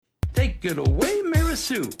Take it away, Mary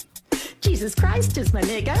Sue. Jesus Christ is my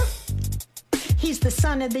nigga. He's the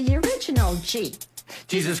son of the original G.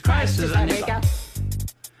 Jesus Christ is a nigga.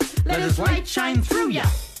 Let his light shine through ya.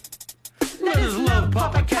 Let his love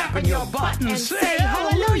pop a cap in your butt and say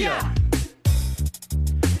hallelujah.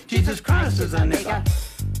 Jesus Christ is a nigga.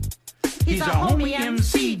 He's a homie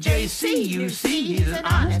MC, JC, you see. He's an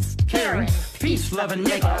honest, caring, peace-loving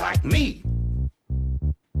nigga like me.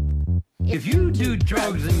 If you do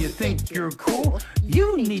drugs and you think you're cool,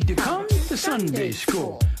 you need to come to Sunday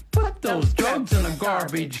school. Put those drugs in a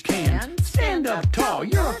garbage can. Stand up tall,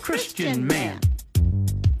 you're a Christian man.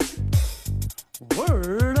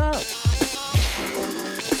 Word up.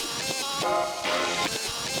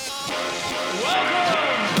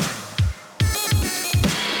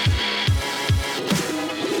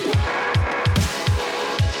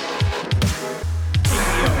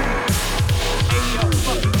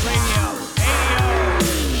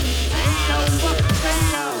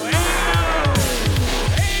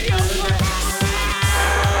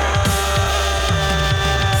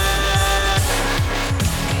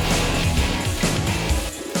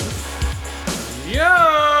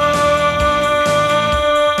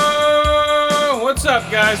 What's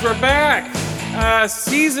up, guys? We're back.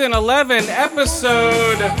 Season 11,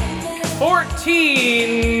 episode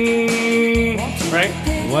 14. Right?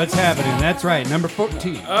 What's happening? That's right, number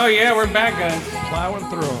 14. Oh, yeah, we're back, guys. Plowing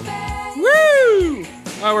through them. Woo!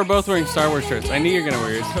 Oh, we're both wearing Star Wars shirts. I knew you were going to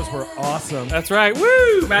wear yours. Because we're awesome. That's right.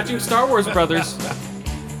 Woo! Matching Star Wars brothers.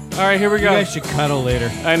 All right, here we go. You guys should cuddle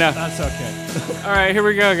later. I know. That's okay. All right, here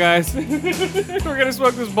we go, guys. We're going to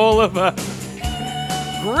smoke this bowl of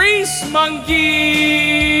Grease Monkey.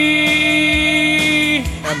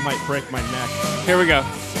 That might break my neck. Here we go.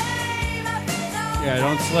 Yeah,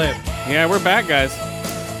 don't slip. Yeah, we're back, guys.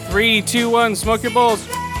 3, 2, 1, smoke your bowls.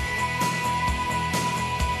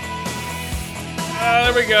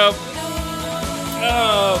 There we go.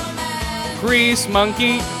 Oh, Grease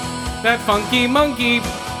Monkey. That funky monkey.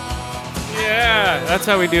 Yeah, that's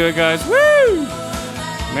how we do it, guys. Woo!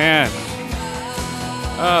 Man.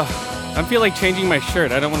 I feel like changing my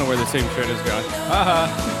shirt. I don't want to wear the same shirt as God.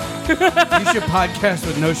 You should podcast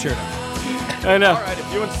with no shirt on. I know. All right,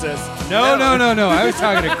 if you insist. No. I was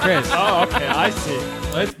talking to Chris. Oh, okay, I see.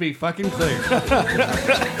 Let's be fucking clear.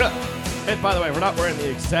 And by the way, we're not wearing the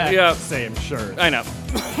exact same shirt. I know.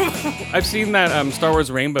 I've seen that Star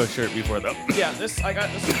Wars rainbow shirt before, though. Yeah, I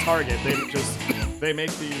got this at Target. They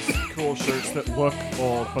make these cool shirts that look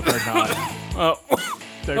old, but they're not. Oh.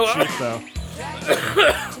 They're cheap though.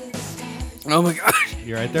 Oh my gosh.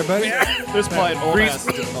 You right there, buddy? This is probably an old ass.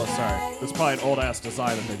 Oh, sorry. This is probably an old ass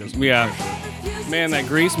design that they just. Yeah. Man, that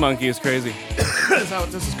Grease Monkey is crazy. Is that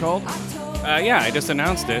what this is called? Yeah, I just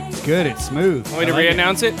announced it. It's good. It's smooth. Want me to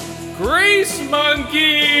re-announce it? Grease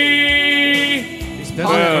Monkey!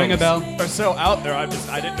 Doesn't it ring a bell? They're so out there. I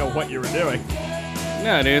didn't know what you were doing.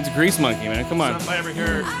 No, dude, it's Grease Monkey, man. Come on. So if I ever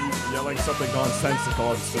hear you yelling something nonsensical,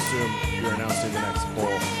 I'll just assume you're announcing the next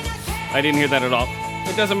bowl. I didn't hear that at all.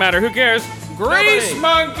 It doesn't matter. Who cares? Grease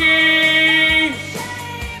Monkey!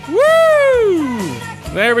 Woo!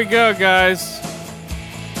 There we go, guys.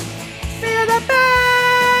 Feel the pain,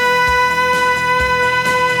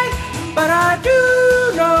 but I do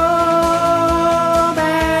know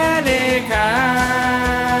mankind.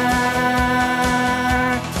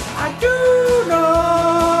 I do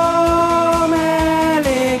know mankind.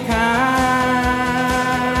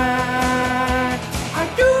 I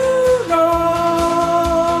do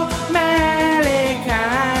know mankind.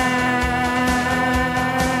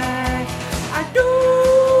 I do.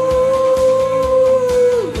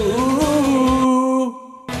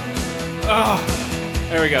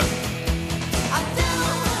 There we go.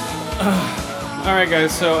 All right,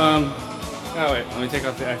 guys. So, oh wait, let me take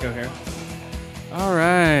off the echo here. All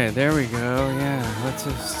right, there we go. Yeah, let's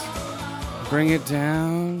just bring it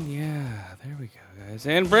down. Yeah, there we go, guys,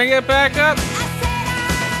 and bring it back up. Woo!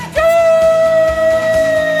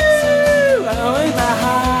 Oh, in my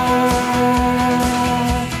heart.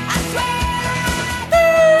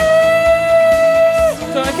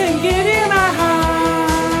 So I can get in my heart.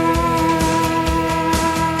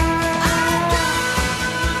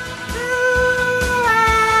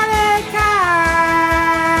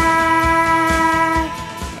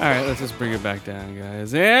 All right, let's just bring it back down,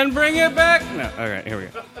 guys, and bring it back. No, all right, here we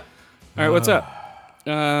go. All right, what's up?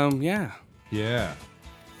 Yeah. Yeah.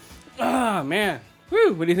 Oh man,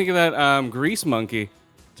 woo! What do you think of that Grease Monkey?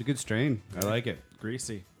 It's a good strain. I like it.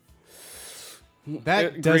 Greasy.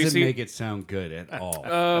 That doesn't Greasy. make it sound good at all.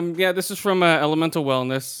 Yeah, this is from Elemental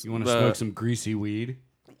Wellness. You want to smoke some greasy weed?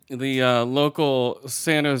 The local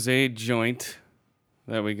San Jose joint.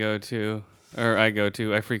 that we go to, or I go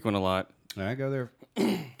to. I frequent a lot. I go there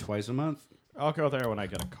twice a month. I'll go there when I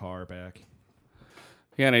get a car back.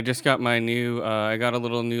 Yeah, and I just got my new. I got a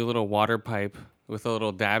new little water pipe with a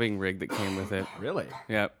little dabbing rig that came with it. Really?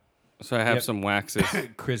 Yep. So I have Yep. some waxes.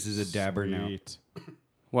 Chris is a dabber now. Sweet.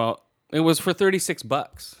 Well, it was for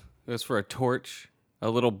 $36. It was for a torch, a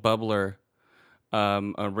little bubbler,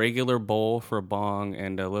 a regular bowl for a bong,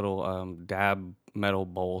 and a little dab metal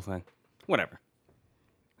bowl thing. Whatever.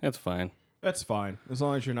 That's fine. That's fine. As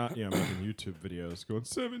long as you're not, making YouTube videos going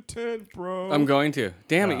 710, bro. I'm going to.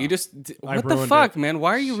 Damn it! You just. I What the ruined fuck, it. man?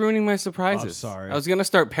 Why are you ruining my surprises? I'm sorry. I was gonna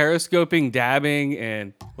start periscoping, dabbing,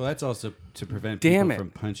 and Well, that's also to prevent Damn people it. from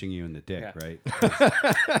punching you in the dick, Yeah. right?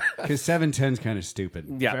 Because 710's kind of stupid.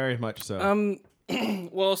 yeah. Very much so.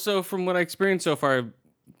 Well, so from what I experienced so far,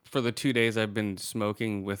 for the 2 days I've been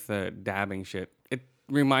smoking with the dabbing shit, it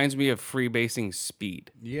reminds me of freebasing speed.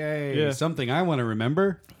 Yay! Yeah. Something I want to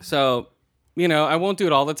remember. So, I won't do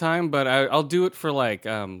it all the time, but I'll do it for like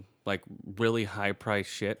really high price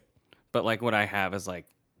shit. But like what I have is like,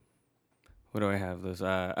 what do I have?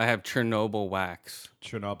 I have Chernobyl wax,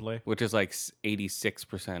 Chernobyl. which is like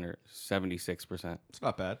 86% or 76%. It's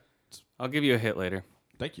not bad. I'll give you a hit later.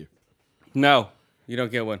 Thank you. No, you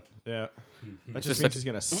don't get one. Yeah. That just Just means he's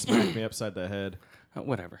going to smack me upside the head.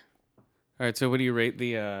 Whatever. All right, so what do you rate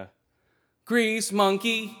the grease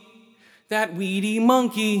monkey, that weedy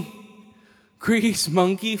monkey, grease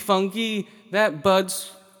monkey funky, that bud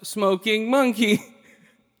smoking monkey?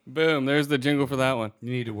 Boom, there's the jingle for that one.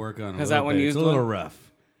 You need to work on it. Has that one It's used a little one?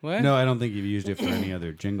 rough. What? No, I don't think you've used it for any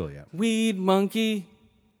other jingle yet. Weed monkey,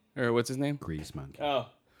 or what's his name? Grease monkey. Oh,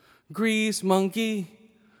 grease monkey,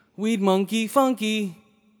 weed monkey funky,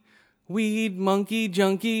 weed monkey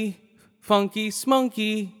junkie, funky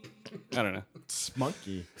smunky. I don't know.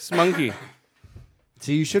 Smunky. Smunky.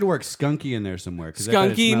 See, you should work skunky in there somewhere. 'Cause I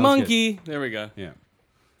bet it Skunky smells monkey. There we go. good. Yeah.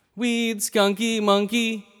 Weed skunky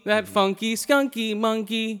monkey. That funky skunky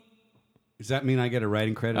monkey. Does that mean I get a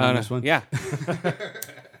writing credit on this one? Yeah.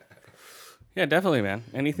 Yeah, definitely, man.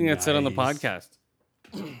 Anything that's said on the Nice. podcast.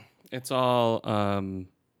 It's all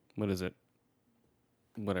what is it?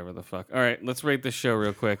 Whatever the fuck. All right, let's rate this show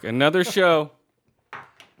real quick. Another show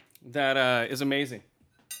that is amazing.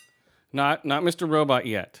 Not Mr. Robot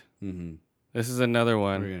yet. Mm-hmm. This is another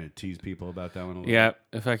one. We're going to tease people about that one a little Yeah,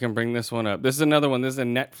 if I can bring this one up. This is another one. This is a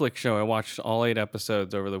Netflix show. I watched all 8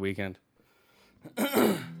 episodes over the weekend.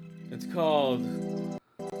 It's called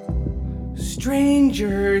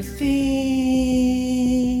Stranger Things.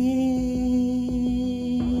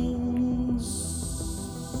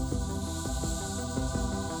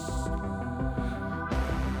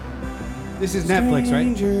 bit. This is Netflix,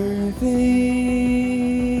 right? Stranger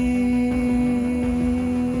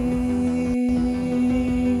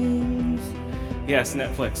Things. Yes,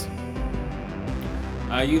 Netflix.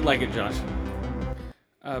 You'd like it, Josh.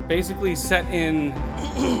 Basically set in...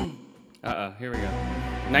 here we go.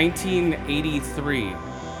 1983.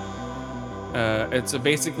 It's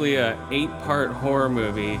basically a 8-part horror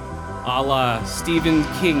movie, a la Stephen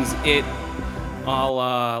King's It, a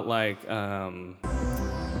la like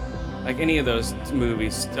any of those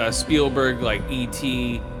movies. Spielberg, like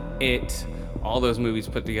E.T., It, all those movies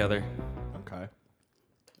put together. Okay.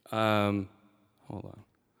 Hold on.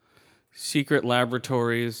 Secret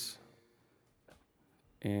Laboratories.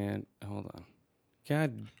 And hold on.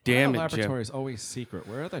 God damn it, Jim. Laboratory is always secret.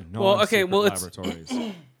 Where are the Well, okay, well, it's-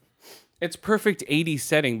 laboratories? It's perfect 80s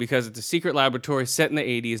setting because it's a secret laboratory set in the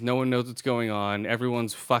 80s. No one knows what's going on.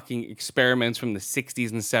 Everyone's fucking experiments from the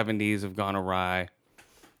 60s and 70s have gone awry.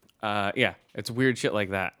 Yeah, it's weird shit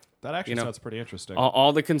like that. That actually You know, sounds pretty interesting.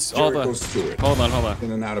 All the Jericho Stewart. Hold on.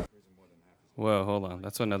 In and out of prison more than half. Whoa, hold on.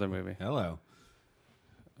 That's another movie. Hello.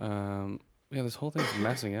 Yeah, this whole thing's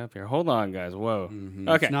messing up here. Hold on, guys. Whoa. Okay. Mm-hmm.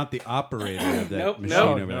 It's not the operator of that Nope, machine nope,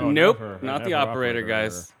 over there. nope. never. Not the Never operator, operator,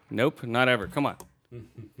 guys. Nope, not ever. Come on.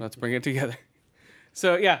 Let's bring it together.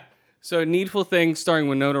 So, yeah. So, Needful Things starring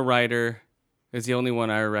Winona Ryder is the only one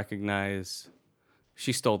I recognize.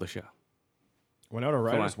 She stole the show. Winona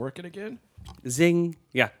Ryder's on. working again? Zing.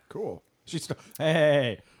 Yeah. Cool. She's still.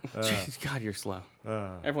 Hey. Jeez, God, you're slow.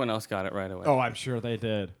 Everyone else got it right away. Oh, I'm sure they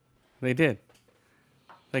did. They did.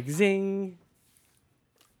 Like, zing.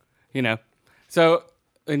 You know. So,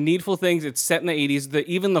 Needful Things, it's set in the 80s.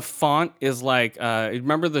 Even the font is like,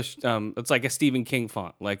 remember it's like a Stephen King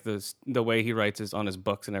font, like the way he writes is on his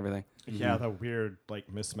books and everything. Yeah, the weird,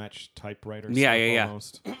 like, mismatched typewriter Yeah, stuff yeah.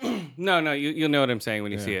 almost. No, you'll know what I'm saying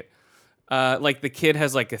when you see it. Like the kid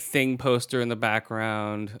has like a Thing poster in the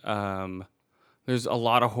background. There's a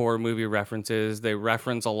lot of horror movie references. They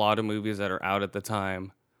reference a lot of movies that are out at the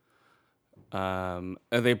time.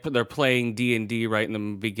 they're playing D&D right in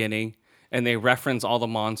the beginning, and they reference all the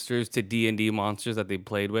monsters to D&D monsters that they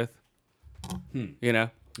played with. You know,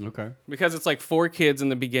 Okay. because it's like 4 kids in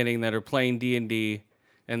the beginning that are playing D&D,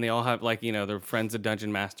 and they all have like their friend's a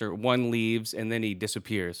dungeon master. One leaves and then he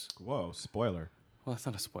disappears. Whoa, spoiler. Well, that's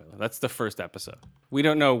not a spoiler. That's the first episode. We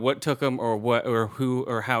don't know what took him or what or who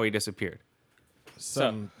or how he disappeared.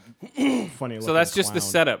 Some funny. So that's just the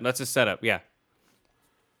setup. That's the setup. Yeah.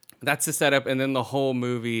 That's the setup, and then the whole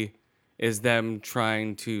movie is them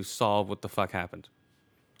trying to solve what the fuck happened.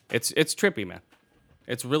 It's trippy, man.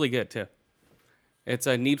 It's really good too. It's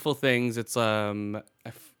Needful Things. It's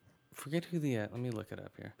forget who the let me look it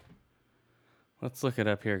up here. Let's look it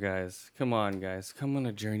up here, guys. Come on, guys. Come on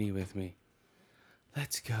a journey with me.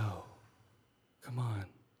 Let's go. Come on.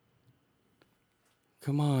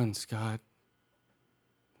 Come on, Scott.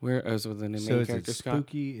 Where is the main So is character, it Scott?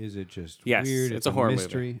 spooky? Is it just Yes, weird? it's a horror movie.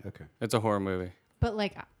 mystery. Okay. It's a horror movie. But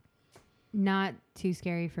like, not too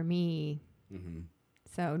scary for me. Mm-hmm.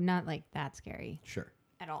 So not like that scary Sure.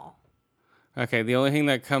 at all. Okay, the only thing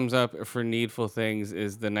that comes up for Needful Things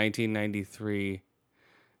is the 1993.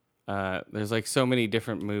 There's like so many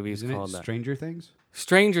different movies Isn't called it that. Stranger Things?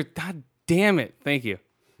 Stranger. God damn it! Thank you.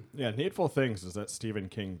 Yeah, Needful Things is that Stephen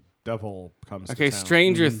King devil comes Okay, to town.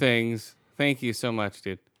 Stranger Things. Thank you so much,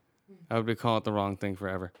 dude. I would be calling it the wrong thing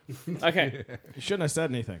forever. Okay, You shouldn't have said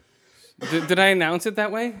anything. did I announce it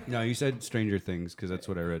that way? No, you said Stranger Things because that's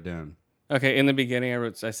what I wrote down. Okay, in the beginning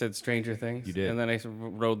I said Stranger Things. You did. and then I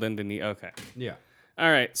rolled into Okay. Yeah. All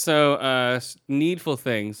right, so Needful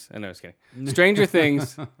Things. I know, I was kidding. Stranger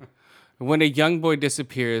Things. When a young boy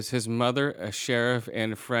disappears, his mother, a sheriff,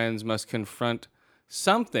 and friends must confront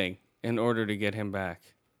something in order to get him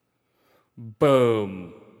back.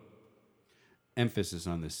 Boom. Emphasis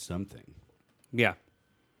on this something. Yeah.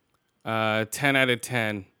 10 out of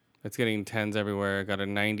 10. It's getting 10s everywhere. Got a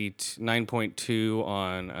 9.2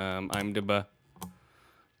 on IMDb.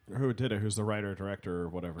 Who did it? Who's the writer, director, or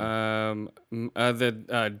whatever?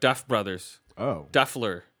 The Duff brothers. Oh.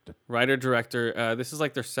 Duffler. Writer, director. This is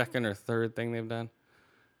like their second or third thing they've done.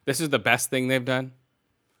 This is the best thing they've done.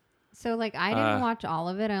 So like, I didn't watch all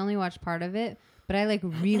of it. I only watched part of it. But I like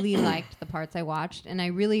really liked the parts I watched, and I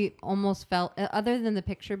really almost felt, other than the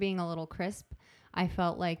picture being a little crisp, I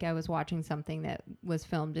felt like I was watching something that was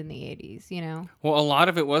filmed in the 80s, you know? Well, a lot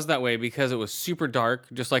of it was that way because it was super dark,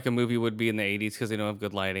 just like a movie would be in the 80s because they don't have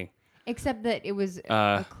good lighting. Except that it was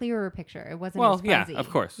a clearer picture. It wasn't well, as yeah, fuzzy, of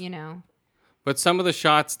course. you know? But some of the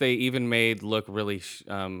shots they even made look really,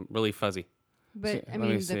 really fuzzy. But, See, I let me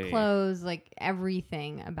mean, the see. clothes, like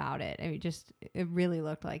everything about it, I mean, it really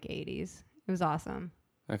looked like 80s. It was awesome.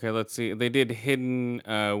 Okay, let's see. They did Hidden,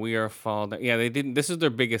 We Are Fall. Yeah, they didn't. This is their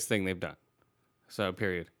biggest thing they've done. So,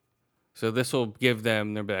 period. So this will give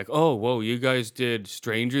them, they'll be like, oh, whoa, you guys did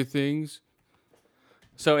Stranger Things?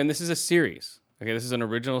 So, and this is a series. Okay, this is an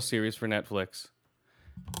original series for Netflix.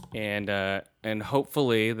 And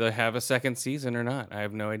hopefully they'll have a second season or not. I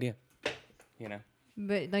have no idea. You know?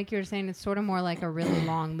 But like you were saying, it's sort of more like a really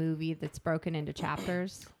long movie that's broken into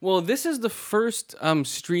chapters. Well, this is the first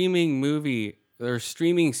streaming movie or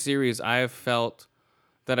streaming series I have felt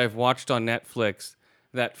that I've watched on Netflix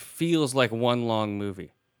that feels like one long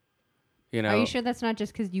movie. You know? Are you sure that's not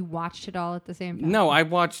just because you watched it all at the same time? No, I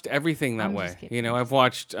watched everything that I'm way. just kidding. You know, I've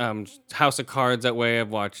watched House of Cards that way. I've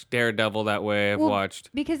watched Daredevil that way. I've Well, watched.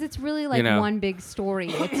 because it's really like know. one big story.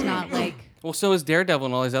 It's not like Well, so is Daredevil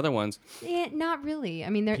and all these other ones. not really. I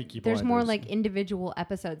mean, Peaky there's more Blinders. like individual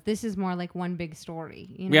episodes. This is more like one big story.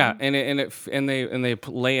 You know? Yeah, and they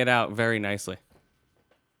lay it out very nicely.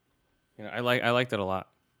 You know, I liked it a lot.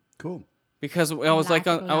 Cool. Because I was like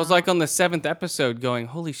Laughed I was loud. like on the 7th episode going,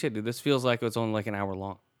 holy shit, dude, this feels like it was only like an hour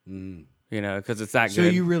long. You know, because it's that So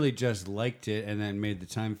good. you really just liked it and then made the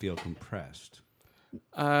time feel compressed.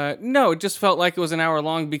 No, it just felt like it was an hour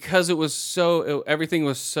long because it was everything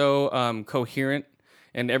was so coherent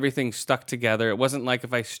and everything stuck together. It wasn't like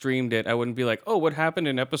if I streamed it, I wouldn't be like, oh, what happened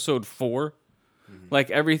in episode 4? Like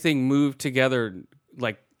everything moved together,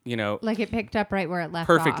 like, you know, Like it picked up right where it left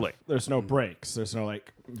perfectly. off. There's no breaks. There's no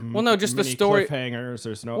like. Well, no, just the mini story- cliffhangers.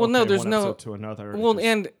 There's no. Well, no, okay, there's one no- episode to another. Well, Just-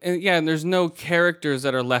 and there's no characters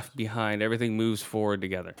that are left behind. Everything moves forward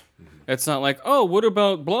together. It's not like, oh, what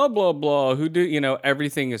about blah blah blah? Who do you know?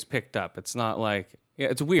 Everything is picked up. It's not like, yeah,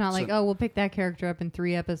 it's weird. Not like, oh, we'll pick that character up in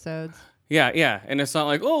 3 episodes. Yeah, and it's not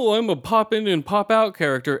like, oh, I'm a pop in and pop out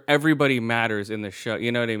character. Everybody matters in the show.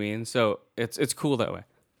 You know what I mean? So it's cool that way.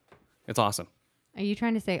 It's awesome. Are you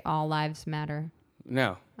trying to say all lives matter?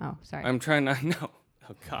 No, Oh, sorry. I'm trying not. No,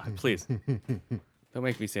 oh God, please, don't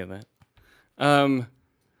make me say that.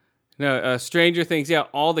 No, Stranger Things. Yeah,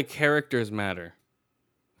 all the characters matter.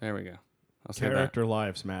 There we go. I'll say that. Character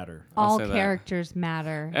lives matter. All say that. characters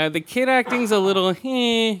matter. The kid acting's a little, they're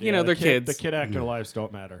kids. The kid actor lives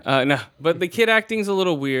don't matter. No, but the kid acting's a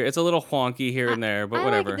little weird. It's a little wonky here and there, but I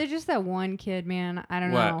whatever. Like, there's just that one kid, man. I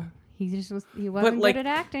don't What? know. He wasn't like, good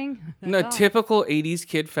at acting. No, That's all. typical 80s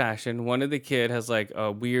kid fashion. One of the kid has like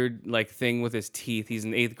a weird like thing with his teeth. He's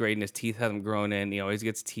in 8th grade and his teeth haven't grown in. He always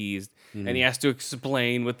gets teased. And he has to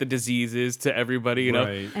explain what the disease is to everybody, you know.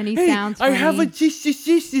 Right. And he Hey, sounds I funny. have a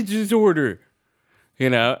disorder. You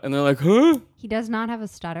know, and they're like, huh? He does not have a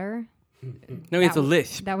stutter. No, it's a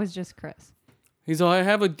lisp. That was just Chris. He's all, I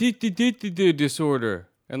have a disorder.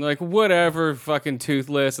 And they're like, whatever, fucking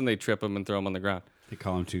toothless. And they trip him and throw him on the ground. They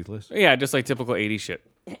call him toothless. Yeah, just like typical 80s shit.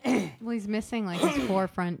 Well, he's missing like his 4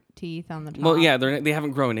 front teeth on the top. Well, yeah, they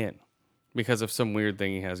haven't grown in because of some weird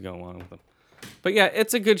thing he has going on with them. But yeah,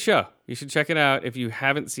 it's a good show. You should check it out if you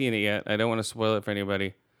haven't seen it yet. I don't want to spoil it for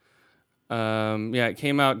anybody. Yeah, it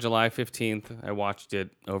came out July 15th. I watched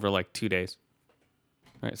it over like 2 days.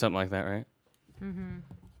 Right, something like that, right? Mm-hmm.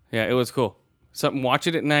 Yeah, it was cool. Watch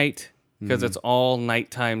it at night because it's all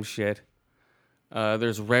nighttime shit.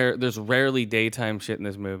 There's rarely daytime shit in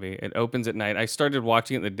this movie. It opens at night. I started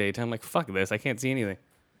watching it in the daytime. Like, fuck this. I can't see anything.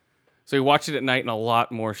 So you watch it at night and a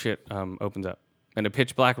lot more shit opens up. In a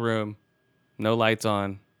pitch black room, no lights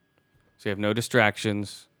on. So you have no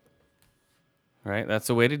distractions. Right? That's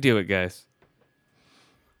the way to do it, guys.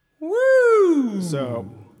 Woo! So,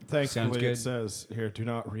 Sounds thankfully, good. it says here, do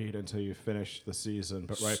not read until you finish the season.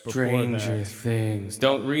 But right Stranger before that, Things.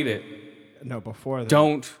 Don't read it. no, before that,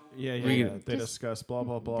 Don't. Yeah, read yeah. it. They discuss blah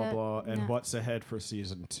blah blah the- blah, and no. what's ahead for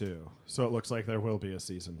season 2. So it looks like there will be a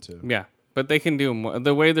season 2. Yeah, but they can do more.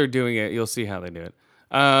 The way they're doing it, you'll see how they do it.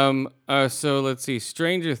 So let's see.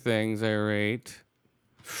 Stranger Things, I rate.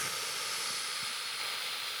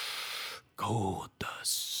 Gold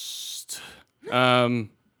dust.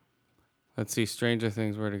 Let's see. Stranger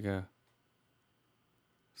Things, where to go?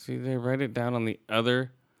 See, they write it down on the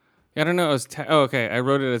other. I don't know. It was okay. I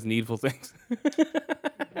wrote it as Needful Things.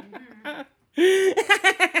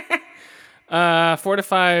 4 to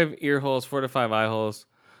 5 ear holes, 4 to 5 eye holes,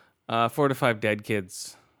 4 to 5 dead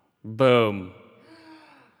kids. Boom.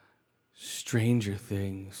 Stranger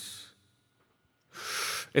Things.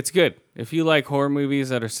 It's good. If you like horror movies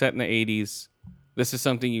that are set in the 80s, this is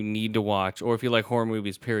something you need to watch. Or if you like horror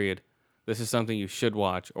movies, period, this is something you should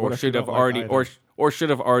watch or What if you should have don't like already either? or should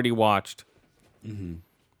have already watched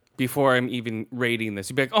before I'm even rating this.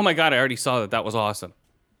 You'd be like, oh my God, I already saw that. That was awesome.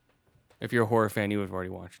 If you're a horror fan, you would have already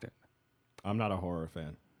watched it. I'm not a horror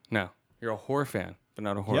fan. No, you're a horror fan, but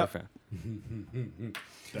not a horror Yep. fan.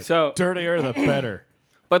 So, Dirtier the better.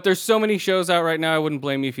 but there's so many shows out right now. I wouldn't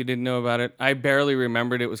blame you if you didn't know about it. I barely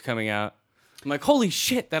remembered it was coming out. I'm like, holy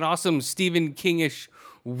shit, that awesome Stephen King-ish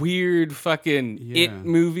weird fucking Yeah. It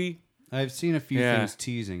movie. I've seen a few Yeah. things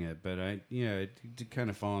teasing it, but it kind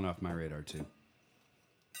of fallen off my radar too.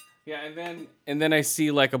 Yeah, and then I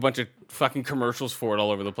see like a bunch of fucking commercials for it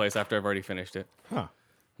all over the place after I've already finished it. Huh.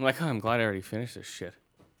 I'm like, oh, I'm glad I already finished this shit.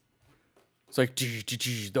 It's like,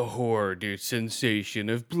 the horror, dude, sensation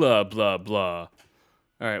of blah, blah, blah.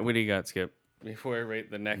 All right, what do you got, Skip? Before I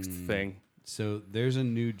rate the next thing. So there's a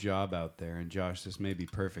new job out there, and Josh, this may be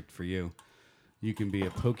perfect for you. You can be a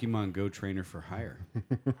Pokemon Go trainer for hire.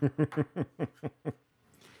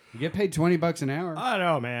 You get paid $20 an hour. I don't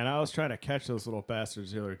know, man. I was trying to catch those little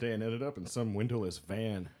bastards the other day and ended up in some windowless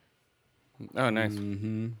van. Oh, nice.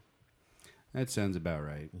 That sounds about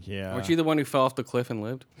right. Yeah. Weren't you the one who fell off the cliff and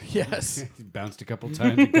lived? Yes. He bounced a couple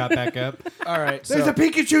times and got back up. All right. There's so a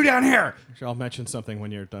Pikachu down here. I'll mention something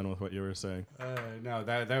when you're done with what you were saying. No,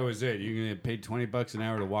 that was it. You can get paid $20 an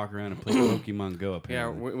hour to walk around and play Pokemon Go. Yeah,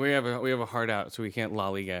 Apparently. we have a heart out, so we can't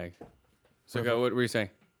lollygag. So go. What were you saying?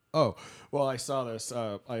 Oh, well, I saw this.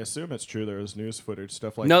 I assume it's true. There was news footage,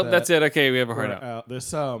 stuff like Nope, that. that's it. Okay, we have a heart Where, out.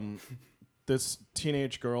 This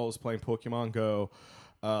teenage girl is playing Pokemon Go.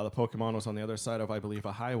 The Pokemon was on the other side of, I believe,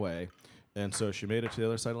 a highway. And so she made it to the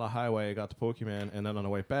other side of the highway, got the Pokemon, and then on the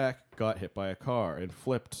way back, got hit by a car and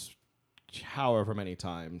flipped however many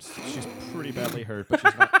times. She's pretty badly hurt, but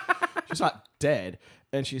she's not dead.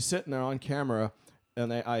 And she's sitting there on camera,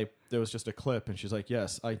 and there was just a clip, and she's like,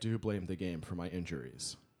 yes, I do blame the game for my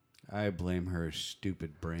injuries. I blame her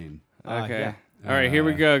stupid brain. Okay. yeah. All right, here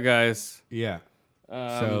we go, guys. Yeah.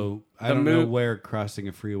 So I the don't know move- where crossing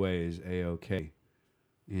a freeway is A-OK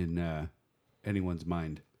in anyone's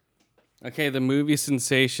mind. Okay, the movie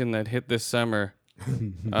sensation that hit this summer.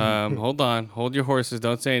 Hold on. Hold your horses.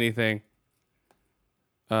 Don't say anything.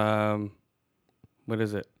 What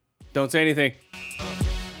is it? Don't say anything.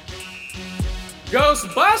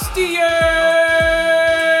 Ghostbusters!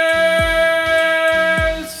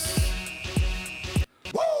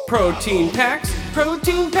 Protein packs,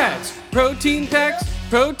 protein packs, protein packs,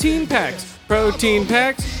 protein packs, protein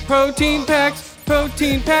packs, protein packs,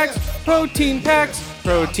 protein packs, protein packs,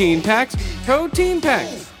 protein packs, protein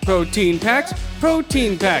packs,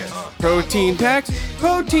 protein packs, protein packs, protein packs,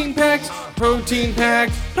 protein packs, protein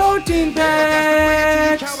packs, protein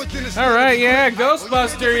packs. All right, yeah,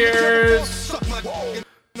 Ghostbusters.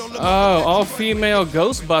 Oh, all female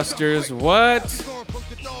Ghostbusters.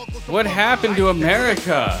 What happened to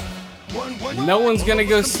America? No one's gonna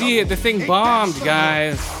go see it. The thing bombed,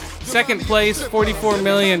 guys. Second place, 44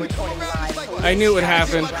 million. I knew it would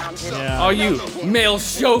happen. Yeah. All you male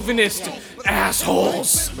chauvinist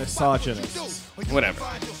assholes. Misogynists. Whatever.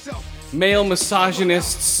 Male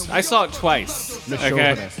misogynists. I saw it twice.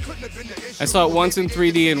 Okay. I saw it once in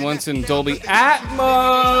 3D and once in Dolby Atmos.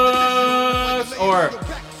 Or,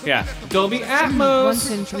 yeah, Dolby Atmos. Once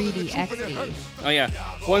in 3D XD. Oh yeah,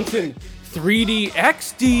 once in 3D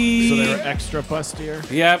XD. So they were extra bustier.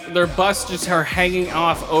 Yep, their busts just are hanging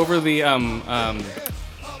off over the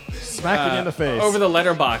Smack you in the face. over the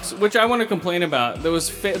letterbox, which I want to complain about. There was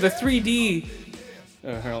the 3D.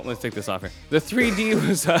 Let's take this off here. The 3D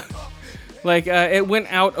was it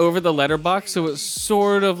went out over the letterbox, so it's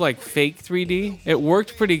sort of like fake 3D. It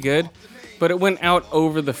worked pretty good, but it went out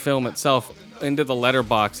over the film itself into the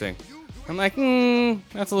letterboxing. I'm like,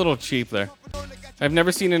 that's a little cheap there. I've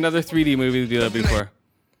never seen another 3D movie do that before.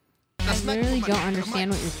 I literally don't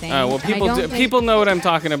understand what you're saying. Well, and I people don't do, think, people know what I'm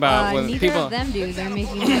talking about. When neither people, of them do. They're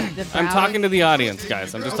making the I'm talking to the audience,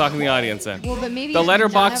 guys. I'm just talking to the audience then. Well, but maybe The none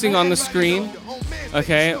of letterboxing us- on the screen,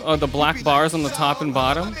 okay, the black bars on the top and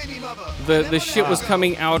bottom, the shit was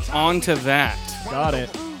coming out onto that, Got it.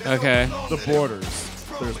 okay? The borders.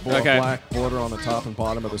 There's a Okay. black border on the top and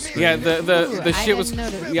bottom of the screen. Yeah, the Ooh, shit I was,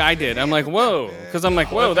 didn't notice. yeah, I did. I'm like, whoa, because I'm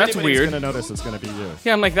like, whoa, If that's anybody's weird. gonna notice, it's gonna be you.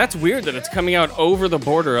 Yeah, I'm like, that's weird that it's coming out over the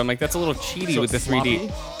border. I'm like, that's a little cheaty So with the it's 3D.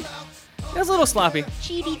 sloppy? That's a little sloppy.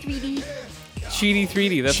 Cheaty 3D. Cheaty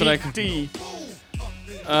 3D, that's what I D.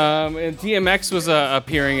 and DMX was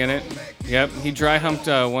appearing in it. Yep, he dry humped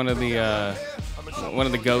one of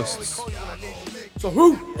the ghosts. So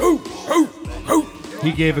who?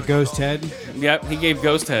 He gave a ghost head. Yep, he gave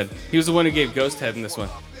Ghost Head. He was the one who gave Ghost Head in this one.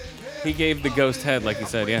 He gave the Ghost Head, like he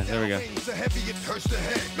said. Yeah, there we go.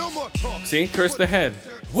 See, curse the head.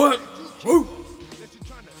 What?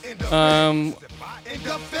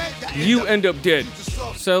 You end up dead.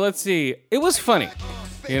 So let's see. It was funny.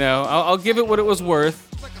 You know, I'll give it what it was worth.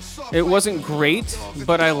 It wasn't great,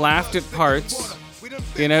 but I laughed at parts.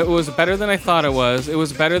 You know, it was better than I thought it was. It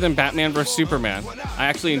was better than Batman vs. Superman. I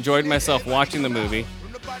actually enjoyed myself watching the movie.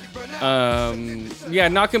 Yeah,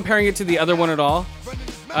 not comparing it to the other one at all.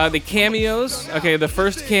 The cameos. Okay, the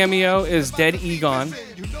first cameo is Dead Egon.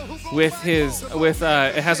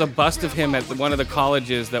 It has a bust of him at one of the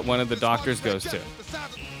colleges that one of the doctors goes to.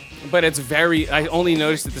 But I only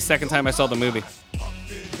noticed it the second time I saw the movie.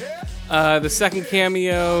 The second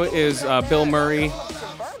cameo is Bill Murray.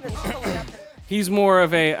 He's more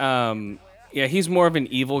of an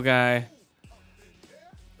evil guy.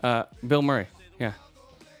 Bill Murray, yeah.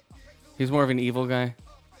 He's more of an evil guy.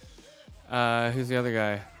 Who's the other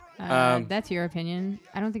guy? That's your opinion.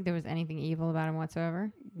 I don't think there was anything evil about him whatsoever.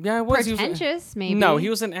 Yeah, it was. Pretentious, maybe. No, he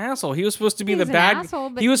was an asshole. He was supposed to be He the was an bad.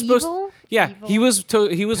 asshole, but he was supposed. evil? Yeah, Evil. he was.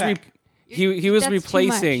 He was. Peck. He was That's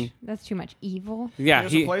replacing. Too much. That's too much evil. Yeah, He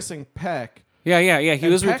was replacing Peck. Yeah. He And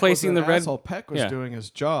was Peck replacing an the red. asshole. Peck was yeah. doing his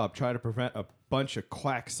job, trying to prevent a bunch of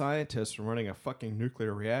quack scientists from running a fucking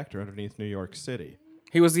nuclear reactor underneath New York City.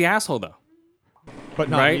 He was the asshole though. But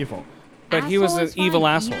not Right? evil. But he was Asshole an is fine. evil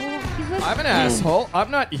asshole. He was- I'm an asshole. I'm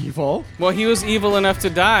not evil. Well, he was evil enough to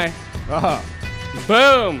die. Uh-huh.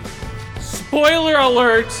 Boom! Spoiler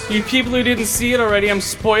alert! You people who didn't see it already, I'm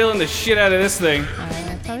spoiling the shit out of this thing.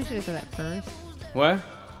 I probably should have said that first. What?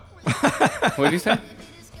 What did you say? I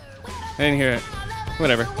didn't hear it.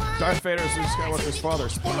 Whatever. Darth Vader is Luke Skywalker's father.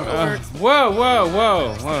 Spoiler alert.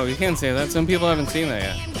 Whoa! You can't say that. Some people haven't seen that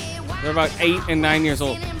yet. They're about 8 and 9 years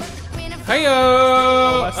old.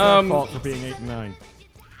 Hey-yo! That's their fault for being 8 and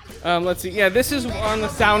 9. Let's see. Yeah, this is on the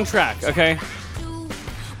soundtrack, okay?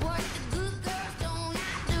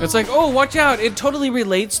 It's like, oh, watch out. It totally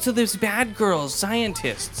relates to this bad girls,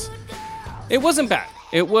 scientists. It wasn't bad.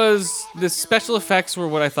 It was, the special effects were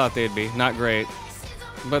what I thought they'd be. Not great.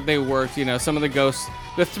 But they worked, you know, some of the ghosts.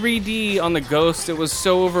 The 3D on the ghost, it was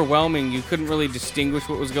so overwhelming, you couldn't really distinguish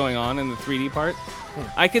what was going on in the 3D part.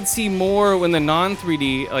 I could see more when the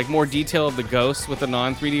non-3D, like more detail of the ghost with the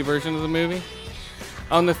non-3D version of the movie.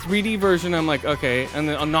 On the 3D version, I'm like, okay. And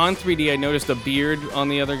then on non-3D, I noticed a beard on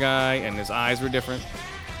the other guy, and his eyes were different.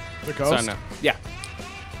 The So I ghost. know. Yeah,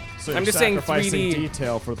 So I'm you're just saying sacrificing 3D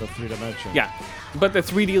detail for the 3D. yeah. But the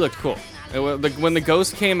 3D looked cool. When the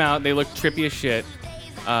ghost came out, they looked trippy as shit.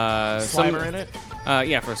 Slimer in it.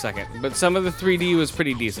 Yeah, for a second. But some of the 3D was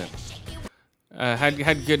pretty decent.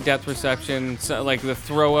 Had good depth perception. So, like the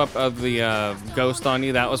throw up of the ghost on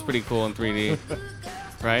you, that was pretty cool in 3D,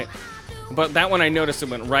 right? But that one I noticed it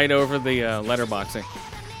went right over the letterboxing.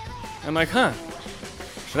 I'm like, huh.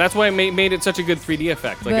 So that's why it made it such a good 3D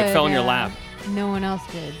effect. Like it But, fell in your lap. No one else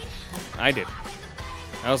did. I did.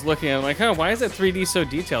 I was looking at it, I'm like, huh, why is that 3D so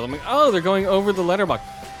detailed? I'm like, oh, they're going over the letterbox.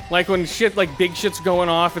 Like when shit, like big shit's going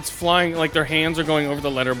off, it's flying, like their hands are going over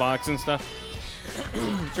the letterbox and stuff.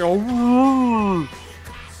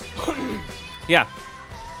 Yeah.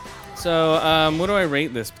 So, what do I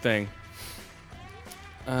rate this thing?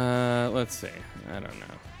 Let's see. I don't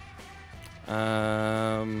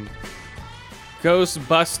know.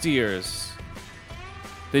 Ghostbusters.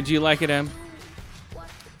 Did you like it, Em?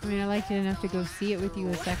 I mean, I liked it enough to go see it with you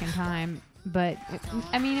a second time, but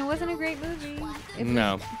I mean, it wasn't a great movie.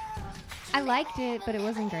 No. I liked it, but it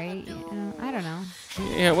wasn't great. I don't know.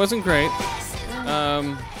 Yeah, it wasn't great.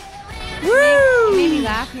 It made me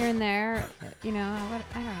laugh here and there. I don't know.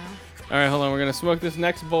 All right, hold on. We're gonna smoke this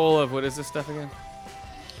next bowl of what is this stuff again?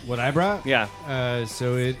 What I brought? Yeah.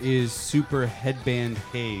 So it is Super Headband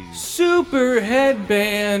Haze. Super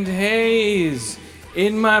headband haze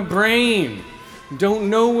in my brain. Don't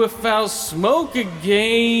know if I'll smoke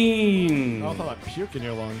again. I thought I'd puke in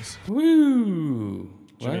your lungs. Woo.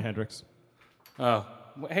 Jimi What? Hendrix. Oh,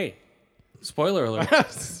 hey. Spoiler alert.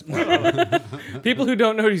 People who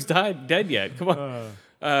don't know he's dead yet. Come on.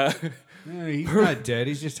 No, he's not dead.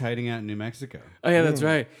 He's just hiding out in New Mexico. Oh, yeah, that's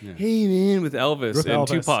right. Hey, man, with Elvis With and Elvis.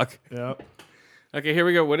 Tupac. Yep. Okay, here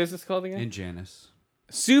we go. What is this called again? And Janice.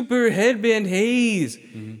 Super headband haze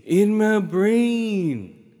in my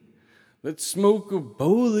brain. Let's smoke a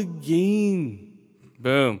bowl again.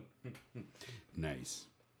 Boom. Nice.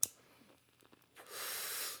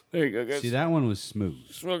 There you go, guys. See, that one was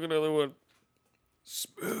smooth. Smoke another one.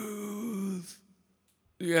 Smooth.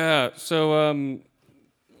 Yeah, so, I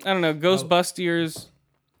don't know. Ghostbusters.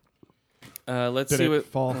 Let's Did see it what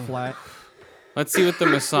fall flat? let's see what the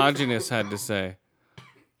misogynist had to say.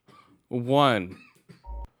 1.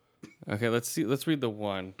 Okay, let's see. Let's read the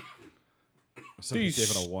 1. Somebody These gave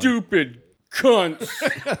it a 1. stupid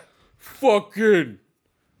cunts. Fucking.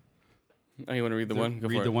 Oh, you want to read the 1? Go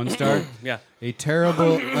Read for the it. 1 star. Yeah. A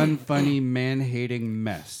terrible, unfunny, man-hating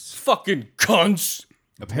mess. Fucking cunts.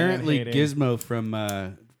 Apparently, Man-hating. Gizmo from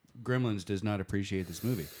Gremlins does not appreciate this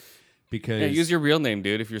movie because Yeah, use your real name,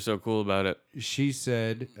 dude, if you're so cool about it. she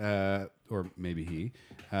said, or maybe he,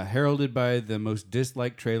 heralded by the most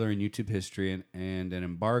disliked trailer in YouTube history and an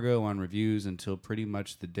embargo on reviews until pretty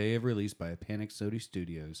much the day of release by Panic Stony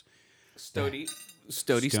Studios. Stony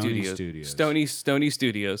Stony Studios. Studios. Stony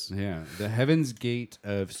Studios. Yeah, the Heaven's Gate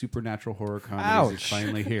of supernatural horror comedies is Ouch.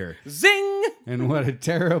 finally here. Zing! And what a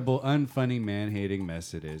terrible, unfunny, man-hating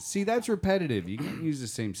mess it is. See, that's repetitive. You can't use the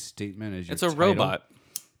same statement as your It's a title. robot.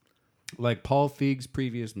 Like Paul Feig's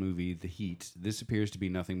previous movie, The Heat, this appears to be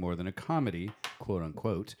nothing more than a comedy,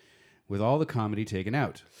 quote-unquote, with all the comedy taken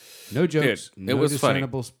out. No jokes, Dude, no it was funny.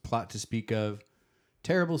 discernible plot to speak of,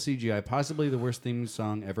 terrible CGI, possibly the worst theme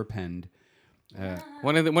song ever penned.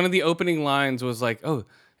 One of the opening lines was like, "Oh,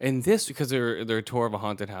 in this because they're a tour of a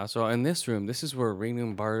haunted house. So in this room, this is where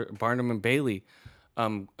Raymond Barnum and Bailey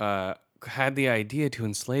had the idea to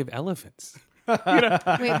enslave elephants." Wait,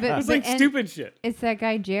 but, It's like and stupid shit. It's that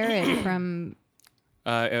guy Jared from.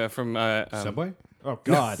 From Subway? Oh,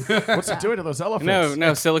 God. What's it doing to those elephants?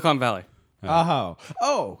 no, Silicon Valley.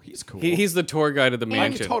 Oh, he's cool. He's the tour guide of the I can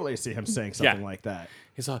mansion. totally see him saying something Yeah. like that.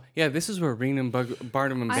 He's all, yeah, this is where Raymond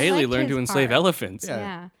Barnum and I Bailey liked learned to his enslave part. elephants.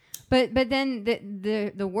 Yeah. But then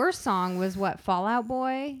the worst song was what Fallout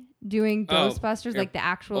Boy doing Ghostbusters, yeah. like the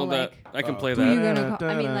actual Hold like. that. I can play Who you that. gonna call?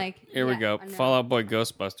 I mean, like. Here we yeah, go. I know. Fall Out Boy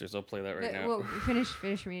Ghostbusters. I'll play that right now. Well,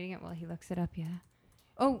 finish reading it while he looks it up. Yeah.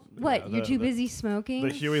 Oh, what? Yeah, You're too busy smoking?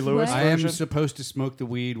 the Huey Lewis What? I am version? supposed to smoke the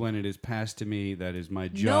weed when it is passed to me. That is my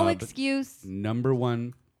No job. excuse. Number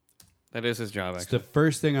 1. That is his job, It's actually. the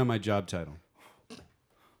first thing on my job title,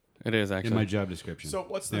 It is, in actually. my job description. So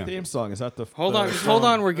what's the Yeah. theme song? Is that the Hold the on. Just song? hold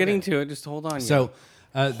on. We're getting to it. Just hold on. So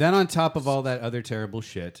then on top of all that other terrible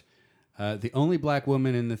shit, the only black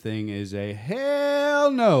woman in the thing is a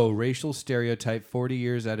hell no racial stereotype 40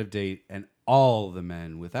 years out of date, and all the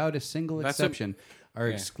men, without a single That's a- exception, are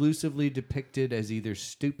exclusively depicted as either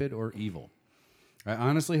stupid or evil. I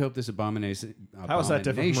honestly hope this abomination How is that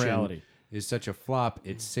different from reality? is such a flop,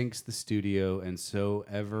 it sinks the studio, and so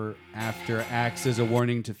ever after acts as a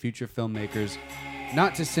warning to future filmmakers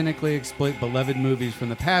not to cynically exploit beloved movies from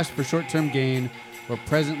the past for short-term gain or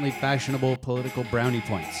presently fashionable political brownie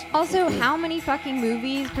points. Also, how many fucking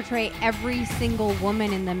movies portray every single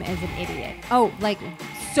woman in them as an idiot? Oh, like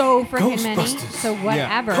so freaking many. So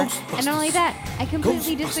whatever. And not only that, I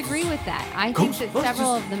completely disagree with that. I think that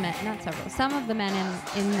several of the men, not several, some of the men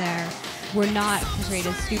in there were not portrayed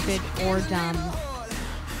as stupid or dumb.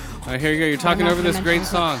 Here you go. You're talking over this great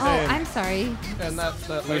song. Oh, I'm sorry. And that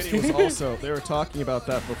lady was also, they were talking about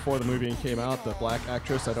that before the movie came out, the black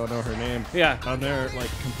actress, I don't know her name. Yeah. And they're like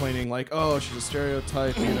complaining like, oh, she's a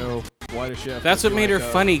stereotype, you know, why does she have That's to what be made her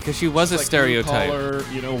like funny, because she was a like stereotype. blue-collar,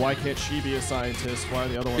 you know, why can't she be a scientist? Why are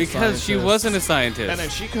the other ones Because she scientists? wasn't a scientist. And then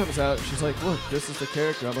she comes out, she's like, look, this is the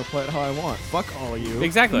character, I'm going to play it how I want. Fuck all of you.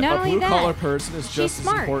 Exactly. No. A Not only blue-collar that, person is she's just as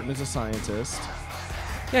smart. important as a scientist.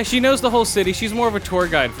 Yeah, she knows the whole city. She's more of a tour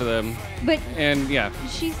guide for them. But And yeah.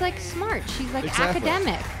 she's like smart. She's like Exactly.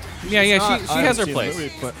 academic. Yeah, yeah, Not- she I has haven't her seen the place.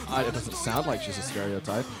 movie, but it doesn't sound like she's a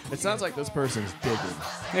stereotype. It sounds like this person's digging.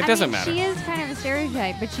 It doesn't I mean, matter. She is kind of a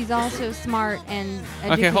stereotype, but she's also smart and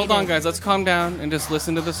educated. Okay, hold on, guys. Let's calm down and just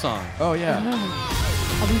listen to the song. Oh, yeah.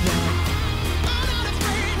 I'll be back.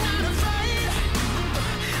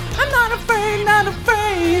 I'm not afraid, not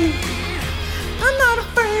afraid. I'm not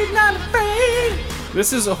afraid, not afraid.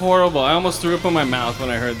 This is horrible. I almost threw up in my mouth when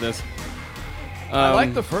I heard this. I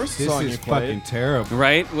like the first This song is you played. fucking terrible.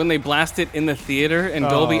 Right? When they blast it in the theater and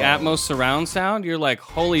Dolby Atmos surround sound, you're like,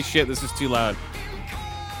 holy shit, this is too loud.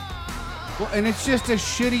 Well, and it's just a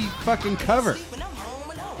shitty fucking cover.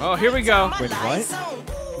 Oh, here we go. Wait,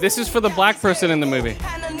 what? This is for the black person in the movie.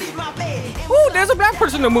 Ooh, there's a black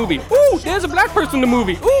person in the movie. Ooh, there's a black person in the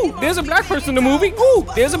movie. Ooh, there's a black person in the movie. Ooh,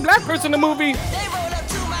 there's a black person in the movie.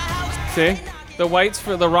 See? The whites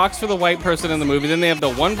for the rocks for the white person in the movie. Then they have the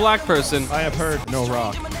one black person. I have heard no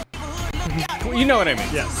rock. You know what I mean?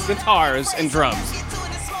 Yes. Guitars and drums.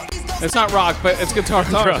 It's not rock, but it's guitar and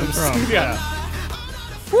drums. Yeah.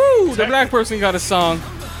 Woo! The black person got a song.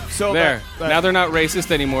 So There. that- Now they're not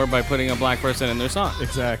racist anymore by putting a black person in their song.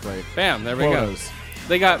 Exactly. Bam, there we Photos. go.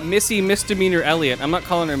 They got Missy Misdemeanor Elliott. I'm not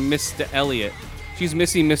calling her Mr. Elliott. She's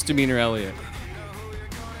Missy Misdemeanor Elliott.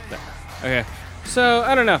 There. Okay. So,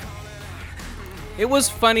 I don't know. It was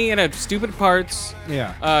funny. It had stupid parts.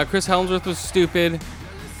 Yeah. Chris Helmsworth was stupid.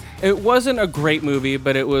 It wasn't a great movie,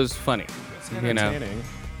 but it was funny. You know? Entertaining.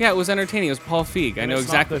 Yeah, it was entertaining. It was Paul Feig. I know It's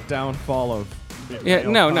exactly. not the downfall of Yeah,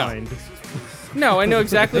 no. No, I know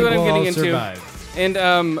exactly what I'm We'll getting all into. survive. And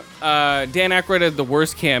Dan Aykroyd had the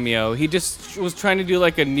worst cameo. He just was trying to do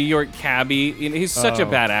like a New York cabbie. You know, he's such a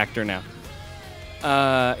bad actor now.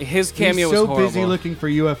 His cameo He's so was horrible. busy looking for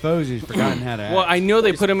UFOs, he's forgotten how to act. Well, I know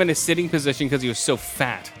they put him in a sitting position because he was so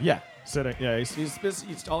fat. Yeah, sitting. Yeah, he's busy.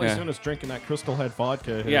 All he's doing is drinking that Crystal Head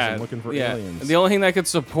vodka of his Yeah, and looking for yeah. aliens. The only thing that could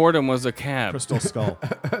support him was a cab. Crystal Skull.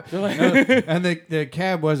 And the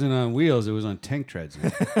cab wasn't on wheels; it was on tank treads.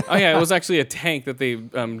 Oh yeah, it was actually a tank that they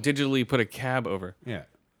digitally put a cab over. Yeah.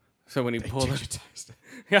 So when he pulled it,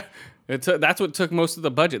 yeah, that's what took most of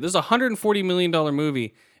the budget. This is a $140 million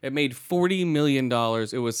movie. It made $40 million.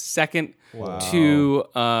 It was second to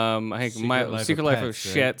I think Secret Life of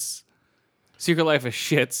Pets, right? Shits. Secret Life of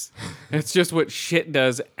Shits. It's just what shit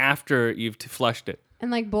does after you've flushed it. And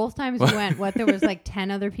like both times we went, there was like 10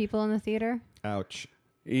 other people in the theater? Ouch.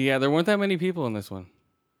 Yeah, there weren't that many people in this one.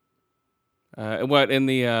 In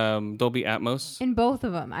the Dolby Atmos? In both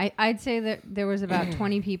of them. I'd say that there was about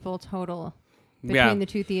 20 people total between the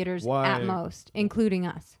two theaters Why? at most, including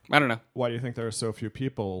us. I don't know. Why do you think there are so few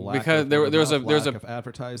people? Lack Because of there word of was mouth, there's lack a of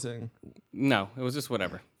advertising. no. It was just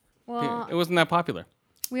whatever. Well, It wasn't that popular.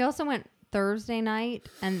 we also went Thursday night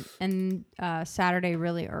and Saturday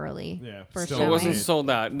really early. Yeah, for still It showing. wasn't sold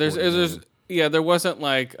out. There wasn't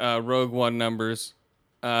like Rogue One numbers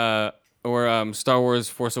or Star Wars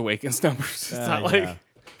Force Awakens numbers. It's not like Yeah.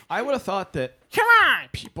 I would have thought that come on.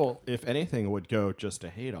 people, if anything, would go just to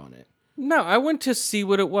hate on it. No, I went to see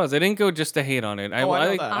what it was. I didn't go just to hate on it. I know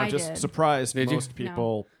that. I I'm just did. surprised Did you? most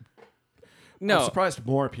people. I'm No, surprised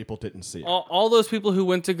more people didn't see it. all those people who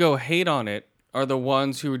went to go hate on it are the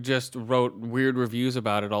ones who just wrote weird reviews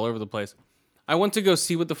about it all over the place. I went to go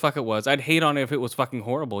see what the fuck it was. I'd hate on it if it was fucking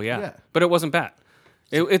horrible, yeah. But it wasn't bad.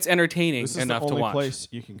 It's entertaining This is enough the to only watch. place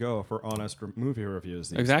you can go for honest movie reviews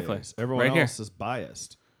these Exactly. days. Everyone Right here. else is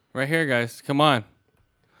biased. Right here, guys. Come on.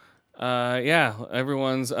 Yeah,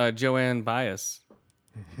 everyone's Joanne bias.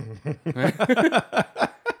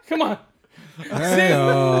 Come on.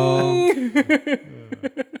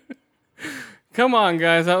 Come on,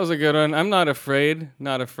 guys. That was a good one. I'm not afraid.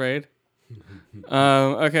 Not afraid.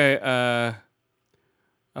 Okay.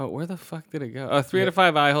 Oh, where the fuck did it go? 3 out of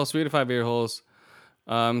 5 eye holes, 3 out of 5 ear holes,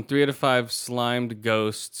 3 out of 5 slimed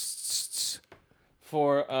ghosts.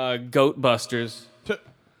 4 goat busters.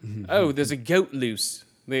 Oh, there's a goat loose.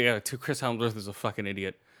 To Chris Helmsworth is a fucking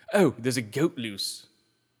idiot. Oh, there's a goat loose.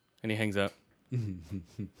 And he hangs up. I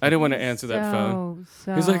didn't want to answer that phone.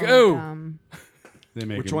 So He's like, oh. dumb. They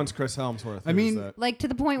make Which him- one's Chris Helmsworth? I Who is mean, that? Like to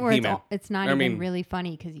the point where He-Man. it's not I even mean- really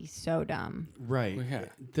funny because he's so dumb. right. Well, yeah.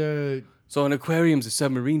 The So an aquarium's a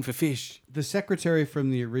submarine for fish. the secretary from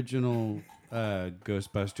the original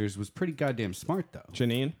Ghostbusters was pretty goddamn smart, though.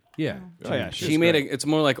 Janine? Yeah. Oh, yeah. She made it's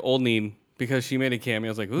more like Old Need because she made a cameo.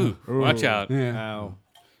 I was like, ooh, watch out. Yeah. Ow.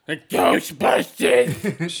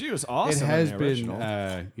 Ghostbusters! She was It awesome. has in the been,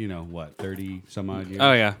 original. 30 some odd years.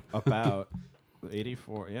 Oh, yeah. About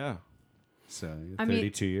 84. Yeah. So I mean-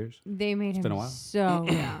 32 years. They made been a him while. so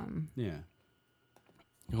dumb. Yeah.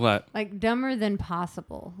 What? Like dumber than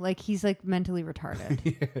possible. Like he's like mentally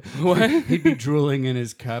retarded. What? He'd be drooling in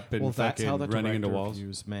his cup and Well, that's fucking how the running into director walls.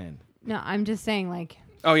 views men. No, I'm just saying like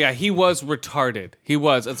Oh, yeah. He was retarded. He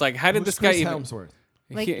was. It's like, how did Who's this guy Chris even... Helmsworth?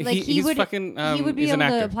 he he's would fucking, he would be he's an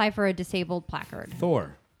able to actor. apply for a disabled placard.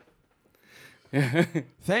 Thor.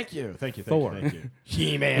 Thank you. Thor. Thank you.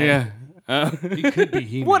 He-Man. Yeah. He could be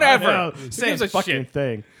He-Man. Whatever. No, Who same gives a fucking shit?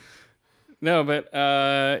 thing. No, but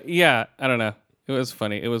yeah, I don't know. It was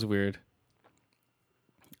funny. It was weird.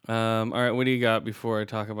 All right, what do you got before I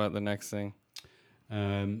talk about the next thing?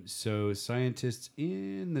 So scientists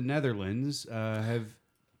in the Netherlands have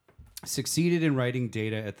succeeded in writing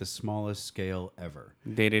data at the smallest scale ever.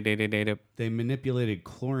 Data. They manipulated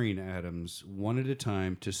chlorine atoms one at a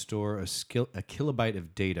time to store a kilobyte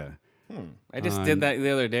of data. I just did that the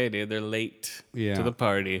other day, dude. They're late Yeah. to the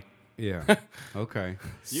party. Yeah. Okay. You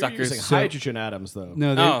were Suckers. using hydrogen atoms, though.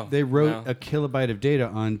 No, they wrote no. a kilobyte of data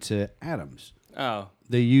onto atoms. Oh,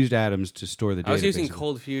 They used atoms to store the data. I was using basically.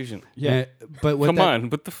 cold fusion. Yeah. But what Come that, on,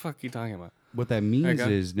 what the fuck are you talking about? What that means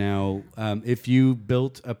Okay. is now, if you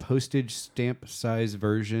built a postage stamp size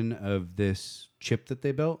version of this chip that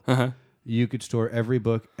they built, you could store every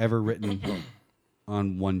book ever written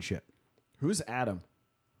on one chip. Who's Adam?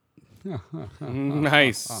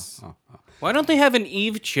 Nice. Why don't they have an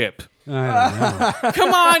Eve chip? I don't know.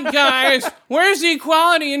 Come on, guys. Where's the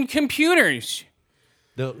equality in computers?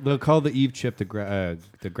 They'll call the Eve chip the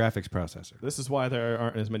graphics processor. This is why there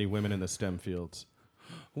aren't as many women in the STEM fields.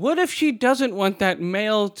 What if she doesn't want that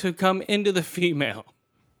male to come into the female?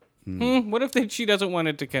 What if she doesn't want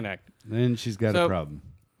it to connect? Then she's got So- a problem.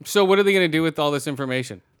 So what are they going to do with all this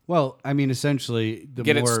information? Well, I mean, essentially, the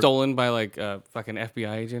Get more it stolen by like a fucking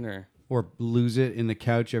FBI agent or lose it in the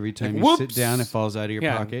couch every time you Whoops. sit down. It falls out of your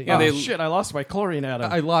Yeah. pocket. Yeah, Oh, they- shit, I lost my chlorine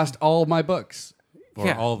atom. I lost all my books, or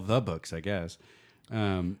Yeah. all the books, I guess.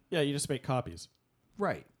 Yeah, you just make copies.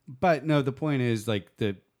 Right. But no, the point is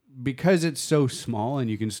because it's so small and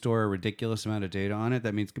you can store a ridiculous amount of data on it,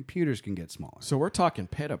 that means computers can get smaller. So we're talking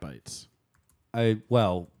petabytes.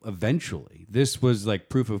 Eventually, this was like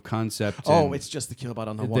proof of concept. Oh, and it's just the kilobyte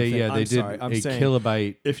on the one thing. they I'm did sorry. I'm a saying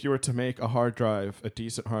kilobyte. if you were to make a hard drive, a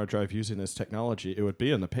decent hard drive using this technology, it would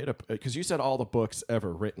be in the petabyte. Because you said all the books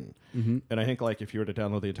ever written. Mm-hmm. And I think like if you were to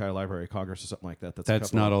download the entire Library of Congress or something like that,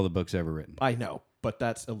 That's not all the books ever written. I know, but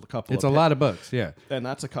that's a couple It's of a lot of books, yeah. And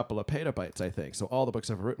that's a couple of petabytes, I think. So all the books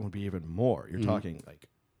ever written would be even more. You're talking like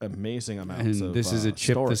amazing amounts And of this is a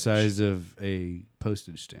chip the storage. size of a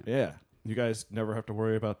postage stamp. Yeah. You guys never have to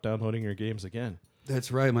worry about downloading your games again.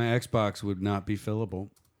 That's right. My Xbox would not be fillable.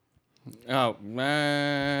 Oh,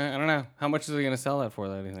 I don't know. How much is he going to sell that for,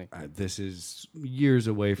 though, do you think? This is years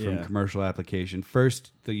away from Yeah. commercial application.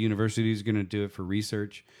 First, the university is going to do it for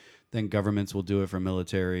research. Then governments will do it for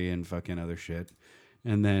military and fucking other shit.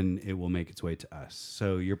 And then it will make its way to us.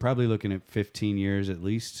 So you're probably looking at 15 years at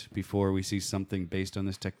least before we see something based on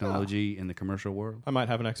this technology in the commercial world. I might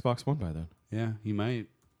have an Xbox One by then. Yeah, you might.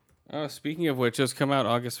 Oh, speaking of which, just come out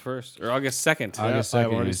August 1st or August 2nd. August I've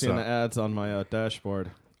 2nd, already I seen saw. the ads on my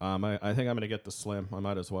dashboard. I think I'm going to get the Slim. I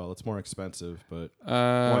might as well. It's more expensive, but why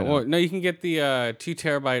not? Well, no, you can get the 2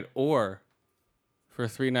 terabyte or for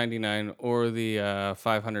 $399 or the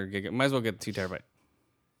 500 gig. Might as well get the 2 terabyte.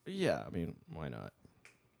 Yeah, I mean, why not?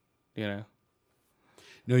 You know.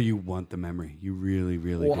 No, you want the memory. You really,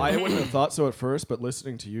 really Well, do. I wouldn't have thought so at first, but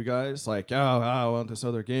listening to you guys, like, I want this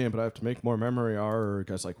other game, but I have to make more memory. Or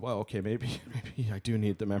guys, like, well, okay, maybe I do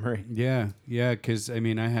need the memory. Yeah, because I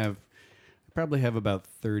mean, I have probably have about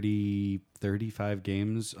 35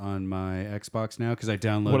 games on my Xbox now because I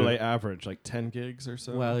downloaded. What do they average? Like 10 gigs or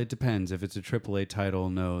so? Well, it depends. If it's a AAA title,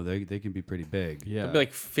 no, they can be pretty big. yeah. It'd be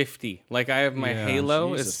like 50. Like I have my Yeah.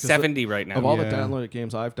 Halo Jesus, is 'cause 70 right now. Of all the Yeah. downloaded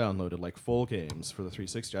games I've downloaded, like full games for the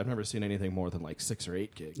 360, I've never seen anything more than like 6 or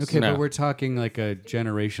 8 gigs. Okay, No. but we're talking like a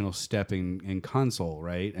generational step in console,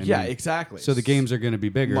 right? I Yeah, mean, exactly. So the games are going to be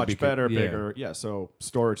bigger. much better, yeah. bigger. Yeah, so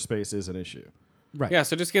storage space is an issue. Right. Yeah,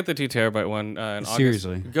 so just get the 2 terabyte one in August.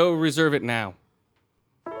 Seriously. Go reserve it now.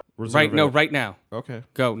 Reserve Right, no, it. right now. Okay.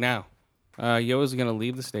 Go now. Yo is gonna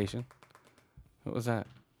leave the station. What was that?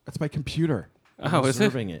 That's my computer. Oh, is it?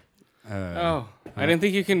 reserving it? Oh, I didn't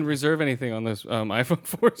think you can reserve anything on this iPhone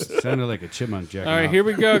 4. Sounded like a chipmunk jacking All right, off. here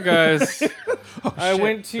we go, guys. I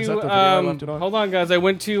went Is that the to video I left it on? hold on, guys. I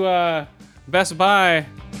went to Best Buy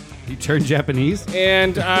You turned Japanese?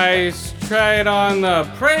 and I tried on the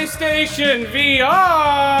PlayStation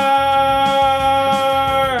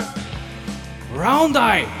VR. Round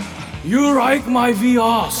Eye, you like my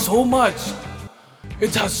VR so much.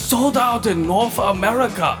 It has sold out in North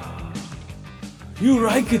America. You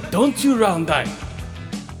like it, don't you, Round Eye?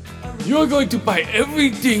 You're going to buy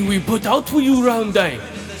everything we put out for you, Round Eye.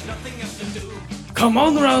 Come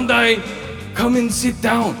on, Round Eye. Come and sit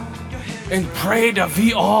down and play the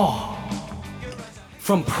VR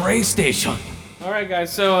from PlayStation. All right,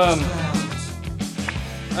 guys. So,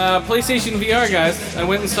 PlayStation VR, guys. I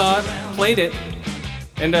went and saw it, played it,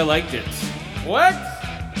 and I liked it. What?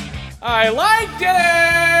 I liked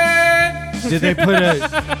it. Did they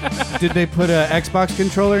put a Xbox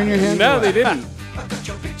controller in your hand? No, they didn't.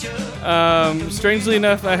 Strangely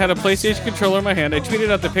enough, I had a PlayStation controller in my hand. I tweeted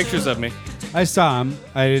out the pictures of me. I saw him.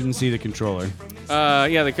 I didn't see the controller. I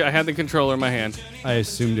had the controller in my hand. I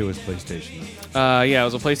assumed it was PlayStation. Yeah, it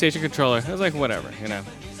was a PlayStation controller. I was like, whatever, you know.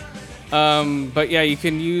 But yeah, you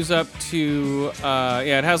can use up to,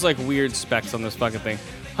 it has like weird specs on this fucking thing.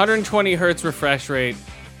 120 hertz refresh rate.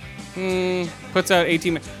 Puts out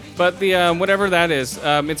 18 minutes. But the, whatever that is,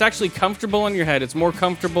 it's actually comfortable on your head. It's more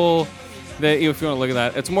comfortable than, if you want to look at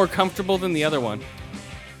that, it's more comfortable than the other one.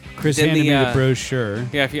 Chris Then handed the, me the brochure.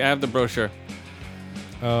 Yeah, if you have the brochure.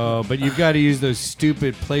 Oh, but you've got to use those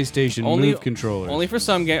stupid PlayStation Move controllers. Only for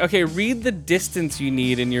some games. Okay, read the distance you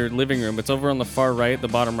need in your living room. It's over on the far right, the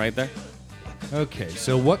bottom right there. Okay,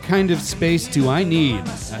 so what kind of space do I need?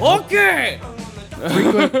 Okay!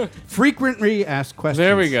 Frequently asked questions.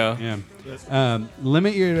 There we go. Yeah.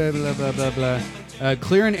 Limit your blah, blah, blah, blah.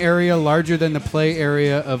 Clear an area larger than the play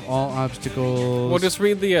area of all obstacles. Well, just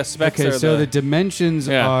read the specs. Okay, or so the dimensions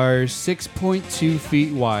Yeah. are 6.2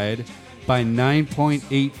 feet wide by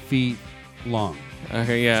 9.8 feet long.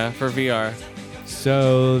 Okay, yeah, for VR.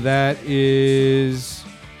 So that is...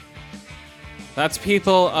 That's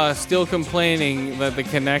people still complaining that the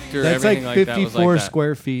connector, That's like everything like that was 54 like that.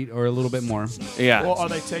 square feet or a little bit more. Yeah. Well, are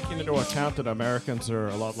they taking into account that Americans are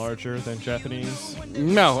a lot larger than Japanese?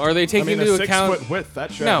 No, are they I taking mean, into a 6 account? foot width,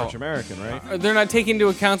 that's your No. average American, right? They're not taking into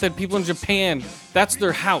account that people in Japan, that's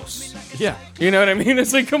their house. Yeah. You know what I mean?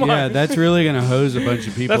 It's like, come Yeah, on. that's really going to hose a bunch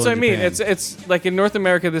of people. That's what I in mean. Japan. It's like in North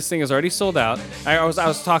America, this thing is already sold out. I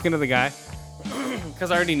was talking to the guy because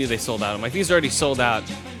I already knew they sold out. I'm like, these are already sold out.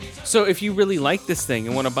 So if you really like this thing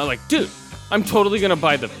and want to buy, like, dude, I'm totally gonna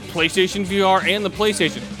buy the PlayStation VR and the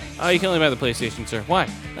PlayStation. Oh, you can only buy the PlayStation, sir. Why?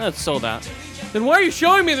 Oh, it's sold out. Then why are you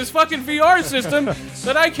showing me this fucking VR system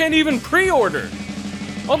that I can't even pre-order?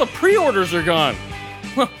 All the pre-orders are gone.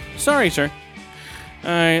 Well, sorry, sir.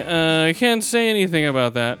 I can't say anything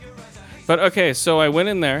about that. But okay, so I went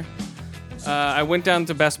in there. I went down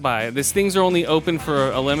to Best Buy. These things are only open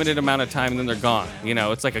for a limited amount of time and then they're gone. You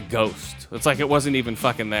know, it's like a ghost. It's like it wasn't even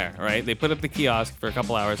fucking there, right? They put up the kiosk for a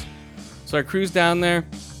couple hours. So I cruised down there.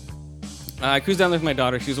 I cruised down there with my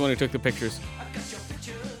daughter. She's the one who took the pictures.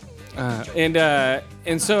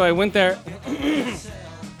 And so I went there.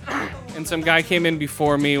 And some guy came in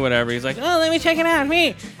before me, whatever. He's like, oh, let me check it out,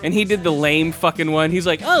 me. And he did the lame fucking one. He's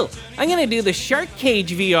like, oh, I'm going to do the Shark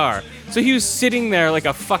Cage VR. So he was sitting there like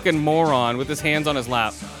a fucking moron with his hands on his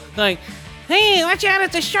lap. Like, hey, watch out,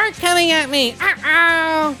 it's a shark coming at me.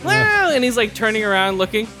 Uh-oh, wow. And he's like turning around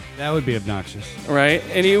looking. That would be obnoxious. Right?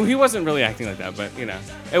 And he wasn't really acting like that, but, you know.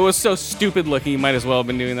 It was so stupid looking, he might as well have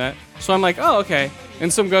been doing that. So I'm like, oh, okay.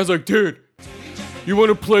 And some guy's like, dude, you want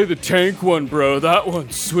to play the tank one, bro? That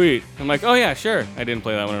one's sweet. I'm like, oh, yeah, sure. I didn't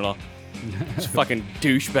play that one at all. It's fucking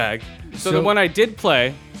douchebag. So the one I did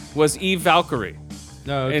play was Eve Valkyrie.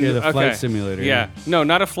 Oh, okay, the flight simulator. Yeah. No,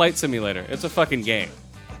 not a flight simulator. It's a fucking game.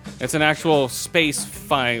 It's an actual space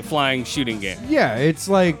flying shooting game. Yeah, it's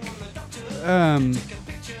like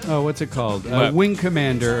Oh, what's it called? What? Wing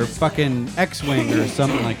Commander or fucking X-Wing or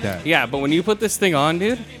something like that. Yeah, but when you put this thing on,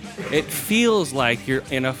 dude, it feels like you're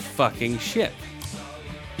in a fucking ship.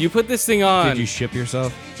 You put this thing on. Did you ship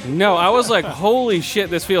yourself? No, I was like, holy shit,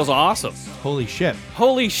 this feels awesome. Holy shit.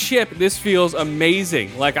 Holy shit, this feels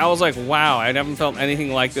amazing. Like, I was like, wow, I haven't felt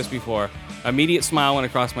anything like this before. Immediate smile went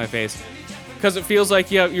across my face. Because it feels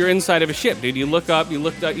like you're inside of a ship, dude. You look up,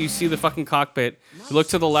 you see the fucking cockpit. You look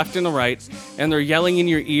to the left and the right, and they're yelling in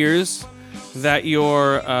your ears that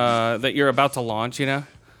you're about to launch, you know?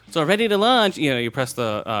 So ready to launch, you know, you press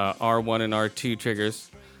the R1 and R2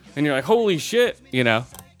 triggers, and you're like, holy shit, you know?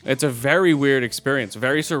 It's a very weird experience,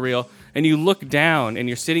 very surreal. And you look down, and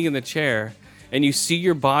you're sitting in the chair, and you see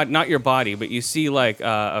your body, not your body, but you see like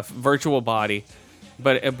a virtual body.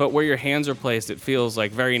 But where your hands are placed, it feels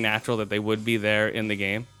like very natural that they would be there in the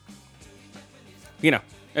game. You know,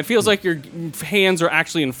 it feels like your hands are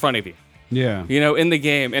actually in front of you. Yeah. You know, in the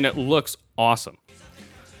game, and it looks awesome.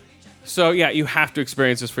 So yeah, you have to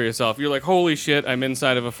experience this for yourself. You're like, holy shit, I'm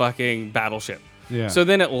inside of a fucking battleship. Yeah. So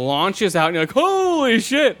then it launches out, and you're like, holy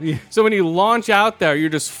shit. Yeah. So when you launch out there, you're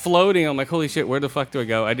just floating. I'm like, holy shit, where the fuck do I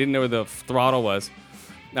go? I didn't know where the throttle was.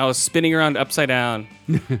 I was spinning around upside down.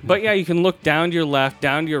 But yeah, you can look down to your left,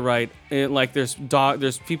 down to your right. Like there's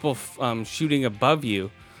people shooting above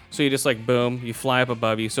you. So you just like, boom, you fly up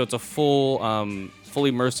above you. So it's a full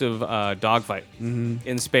immersive dogfight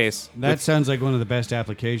in space. That sounds like one of the best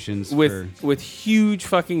applications with huge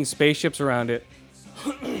fucking spaceships around it.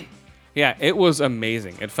 Yeah, it was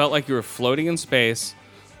amazing. It felt like you were floating in space.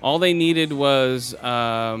 All they needed was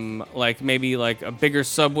maybe a bigger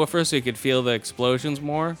subwoofer so you could feel the explosions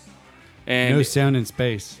more. And no sound in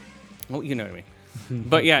space. Well, you know what I mean.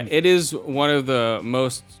 But yeah, it is one of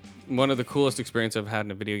the coolest experiences I've had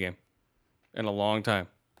in a video game in a long time.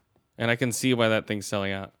 And I can see why that thing's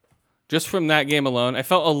selling out. Just from that game alone, I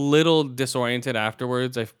felt a little disoriented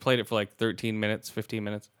afterwards. I played it for like 13 minutes, 15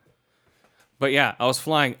 minutes. But yeah, I was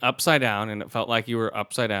flying upside down, and it felt like you were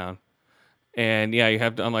upside down. And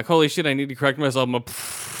yeah, I'm like, holy shit, I need to correct myself.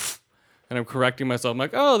 And I'm correcting myself. I'm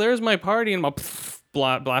like, oh, there's my party, and I'm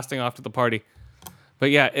blasting off to the party.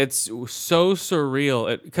 But yeah, it's so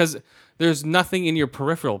surreal because there's nothing in your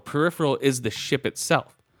peripheral. Peripheral is the ship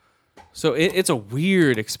itself. So it's a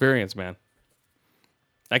weird experience, man.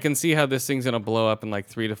 I can see how this thing's going to blow up in like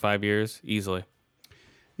 3 to 5 years easily.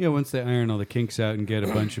 Yeah, once they iron all the kinks out and get a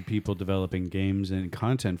bunch of people developing games and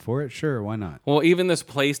content for it, sure, why not? Well, even this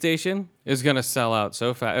PlayStation is going to sell out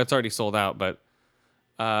so fast. It's already sold out, but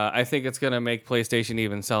I think it's going to make PlayStation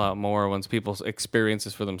even sell out more once people experience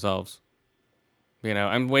this for themselves. You know,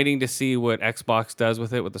 I'm waiting to see what Xbox does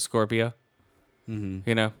with it with the Scorpio. Mm-hmm.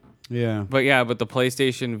 You know? Yeah. But the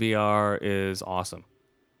PlayStation VR is awesome.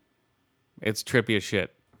 It's trippy as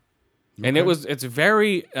shit. Okay. And it's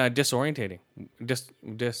very disorientating.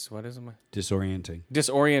 What is it?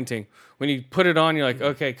 Disorienting. When you put it on, you're like,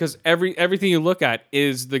 okay, because everything you look at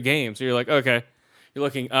is the game. So you're like, okay, you're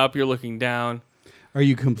looking up, you're looking down. Are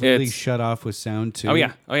you completely shut off with sound too? Oh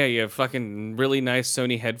yeah. You have fucking really nice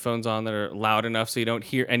Sony headphones on that are loud enough so you don't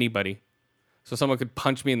hear anybody. So someone could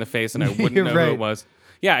punch me in the face and I wouldn't know who it was.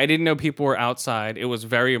 Yeah, I didn't know people were outside. It was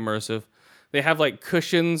very immersive. They have like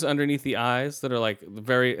cushions underneath the eyes that are like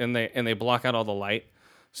and they block out all the light.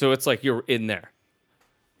 So it's like you're in there.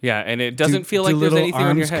 Yeah, and it doesn't feel like there's anything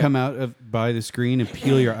on your head. Arms come out by the screen and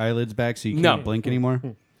peel your eyelids back so you can't blink anymore?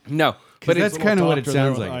 No. But that's kind of what it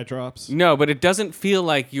sounds like. Eye drops. No, but it doesn't feel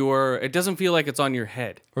like it doesn't feel like it's on your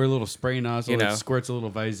head. Or a little spray nozzle that squirts a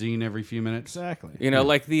little Visine every few minutes. Exactly. You know,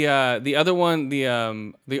 like the other one,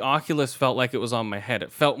 the Oculus felt like it was on my head.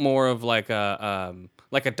 It felt more of like a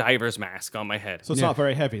diver's mask on my head. So it's not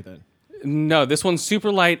very heavy then. No, this one's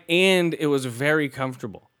super light and it was very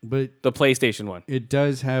comfortable. But the PlayStation one. It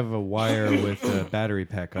does have a wire with a battery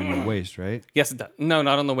pack on your waist, right? Yes, it does. No,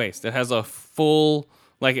 not on the waist. It has a full,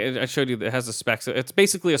 like I showed you, it has the specs. It's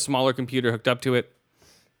basically a smaller computer hooked up to it.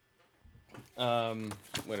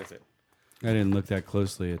 What is it? I didn't look that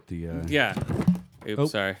closely at the... Yeah.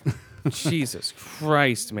 Oops, sorry. Jesus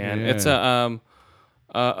Christ, man. Yeah. It's a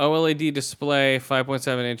OLED display,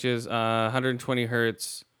 5.7 inches, 120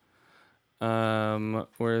 hertz.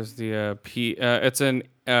 Where's the P? It's an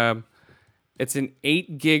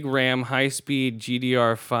 8 gig RAM, high speed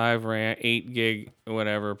GDR5 RAM, 8 gig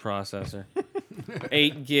whatever processor.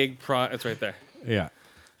 8 gig it's right there. Yeah.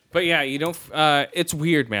 But yeah, you don't. It's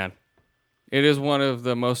weird, man. It is one of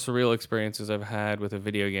the most surreal experiences I've had with a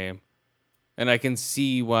video game, and I can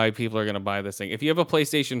see why people are gonna buy this thing. If you have a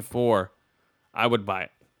PlayStation 4, I would buy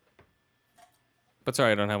it. But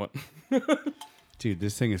sorry, I don't have one. Dude,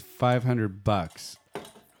 this thing is $500.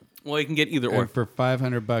 Well, you can get either or. And for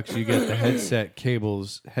 $500, you get the headset,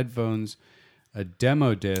 cables, headphones, a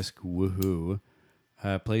demo disc, woohoo,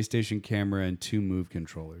 a PlayStation camera, and 2 Move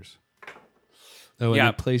controllers. Oh, Yeah.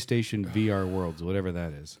 and a PlayStation VR Worlds, whatever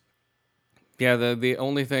that is. Yeah, the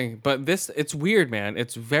only thing, but it's weird, man.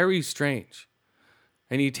 It's very strange.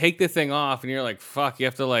 And you take the thing off, and you're like, fuck. You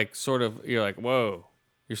have to like you're like, whoa.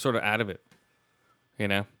 You're sort of out of it, you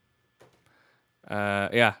know.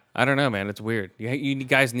 Yeah, I don't know, man. It's weird. You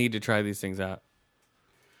guys need to try these things out.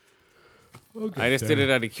 I just did it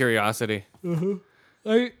out of curiosity.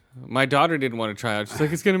 My daughter didn't want to try it. She's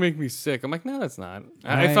like, it's gonna make me sick. I'm like, no, that's not.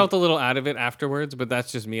 I felt a little out of it afterwards, but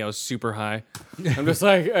that's just me. I was super high. I'm just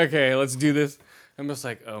like, okay, let's do this. I'm just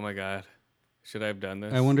like, oh my god, should I have done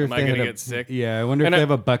this? I wonder Am if I they gonna had get sick? Yeah, I wonder And if they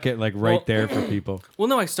have a bucket like right there for people. Well,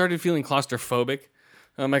 no, I started feeling claustrophobic.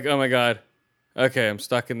 I'm like, oh my god, okay, I'm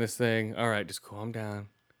stuck in this thing. All right, just calm down.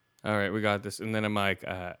 All right, we got this. And then I'm like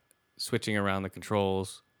switching around the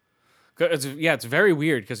controls. It's very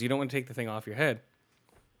weird because you don't want to take the thing off your head.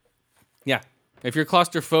 Yeah, if you're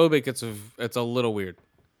claustrophobic, it's a little weird.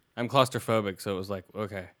 I'm claustrophobic, so it was like,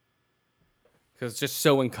 okay. Because it's just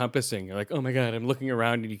so encompassing. You're like, oh my god, I'm looking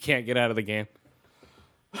around and you can't get out of the game.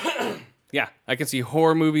 Yeah, I can see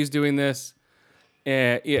horror movies doing this.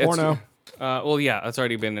 Porno. Well, yeah, that's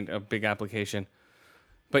already been a big application.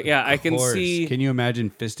 But yeah, I can see. Can you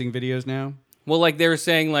imagine fisting videos now? Well, like they were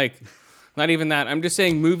saying, like, not even that. I'm just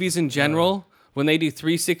saying movies in general, when they do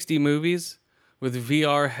 360 movies with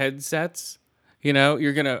VR headsets, you know,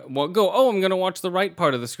 you're going to go, oh, I'm going to watch the right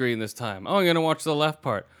part of the screen this time. Oh, I'm going to watch the left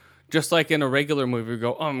part. Just like in a regular movie, you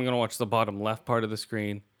go, oh, I'm going to watch the bottom left part of the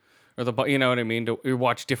screen. Or you know what I mean? You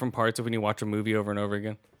watch different parts of when you watch a movie over and over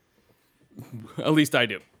again. At least I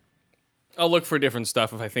do. I'll look for different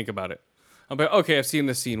stuff if I think about it. I'll be, okay, I've seen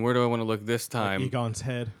this scene. Where do I want to look this time? Like Egon's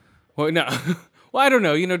head. Well, no. Well, I don't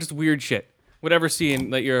know. You know, just weird shit. Whatever scene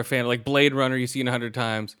that you're a fan of. Like Blade Runner, you've seen 100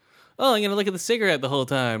 times. Oh, I'm going to look at the cigarette the whole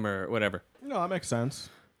time or whatever. No, that makes sense.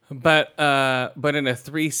 But in a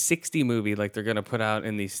 360 movie, like they're going to put out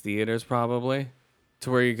in these theaters probably, to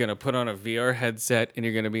where you're going to put on a VR headset and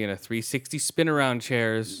you're going to be in a 360 spin around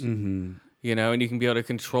chairs, you know, and you can be able to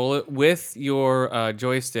control it with your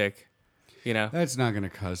joystick. You know, That's not going to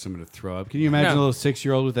cause someone to throw up. Can you imagine a little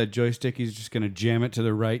 6-year-old with that joystick? He's just going to jam it to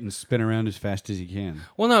the right and spin around as fast as he can.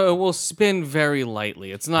 well, no, it will spin very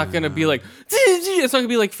lightly. It's not going to be like, it's not going to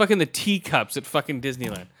be like fucking the teacups at fucking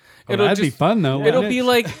Disneyland. Oh, that'd be fun, though. It'll wouldn't be it?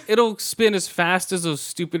 like, it'll spin as fast as those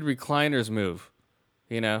stupid recliners move,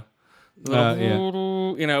 you know? Yeah.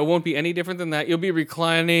 You know, it won't be any different than that. You'll be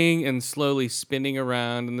reclining and slowly spinning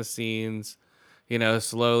around in the scenes, you know,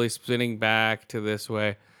 slowly spinning back to this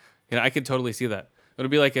way. You know, I could totally see that. It'll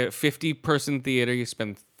be like a 50-person theater. You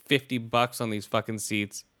spend $50 on these fucking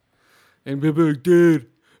seats. And people are like, dude,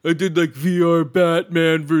 I did like VR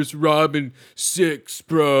Batman vs. Robin 6,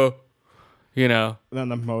 bro. You know? And then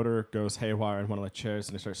the motor goes haywire in one of the chairs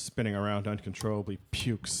and it starts spinning around uncontrollably,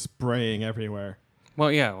 puke spraying everywhere. Well,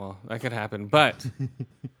 yeah, that could happen. But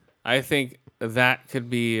I think that could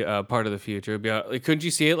be part of the future. Like, couldn't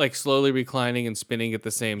you see it like slowly reclining and spinning at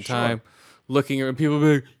the same time? Looking around, people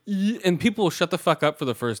be like, and people will shut the fuck up for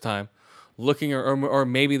the first time, looking or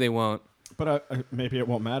maybe they won't. But maybe it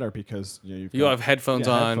won't matter because you'll have headphones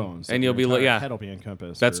on, and you'll be head will be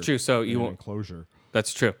encompassed. That's true. So you won't enclosure.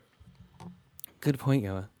 That's true. Good point,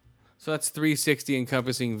 Yoa. So that's 360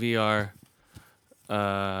 encompassing VR. They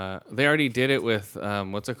already did it with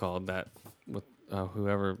what's it called? That with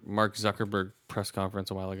whoever Mark Zuckerberg press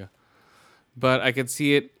conference a while ago. But I could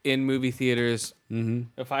see it in movie theaters.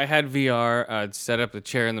 Mm-hmm. If I had VR, I'd set up the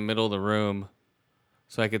chair in the middle of the room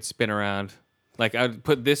so I could spin around. Like I'd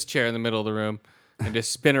put this chair in the middle of the room and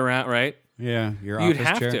just spin around, right? Yeah, your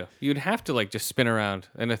office chair. You'd have to like just spin around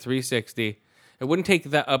in a 360. It wouldn't take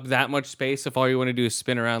that much space if all you want to do is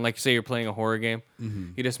spin around. Like say you're playing a horror game,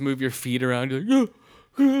 you just move your feet around. You're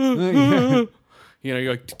like, you know,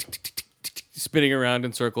 you're like spinning around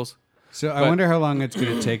in circles. So I wonder how long it's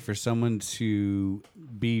going to take for someone to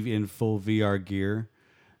be in full VR gear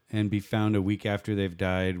and be found a week after they've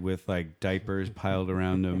died with like diapers piled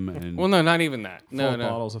around them. And well, no, not even that. No,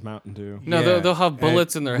 bottles of Mountain Dew. No, Yeah. they'll have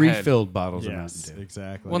bullets in their head. refilled bottles of Yes, Mountain Dew.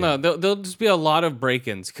 exactly. Well, no, there'll just be a lot of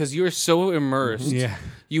break-ins because you're so immersed. Yeah.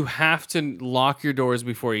 You have to lock your doors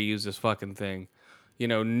before you use this fucking thing. You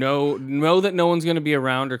know that no one's going to be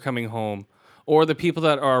around or coming home. Or the people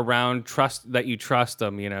that are around you trust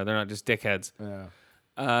them, you know, they're not just dickheads.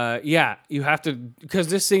 Yeah. You have to, because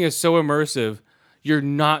this thing is so immersive, you're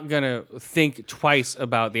not going to think twice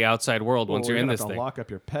about the outside world once you're in this thing. Lock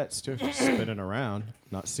up your pets too, if you're spinning around,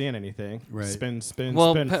 not seeing anything. Right. Spin,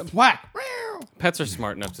 Well, spin, whack. Pets are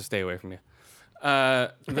smart enough to stay away from you.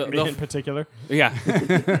 Me in particular. Yeah,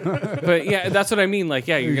 but yeah, that's what I mean. Like,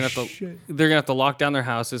 yeah, you're gonna have to. They're gonna have to lock down their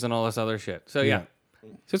houses and all this other shit. So yeah, so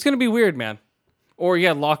it's gonna be weird, man. Or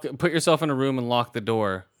yeah, put yourself in a room and lock the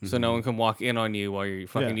door so no one can walk in on you while you're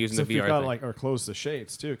fucking using the if VR you've got, thing. like, or close the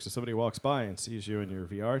shades too, because if somebody walks by and sees you in your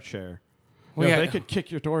VR chair, Well, you know, yeah. they could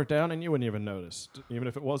kick your door down and you wouldn't even notice, even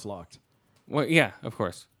if it was locked. Well, yeah, of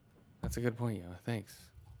course. That's a good point, yeah. Thanks.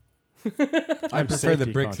 I prefer the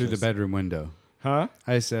safety brick through the conscious. bedroom window. Huh?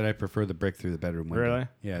 I said I prefer the brick through the bedroom window. Really?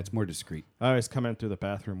 Yeah, it's more discreet. I always come in through the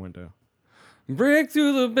bathroom window. Break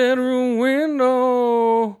through the bedroom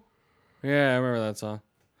window. Yeah, I remember that song.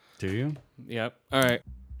 Do you? Yep. All right.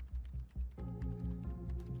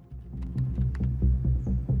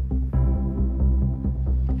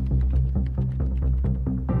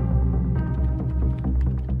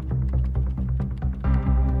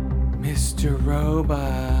 Mr. Robot,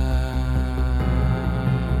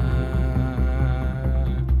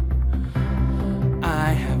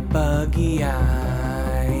 I have buggy eyes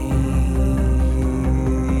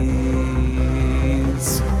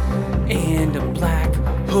and a black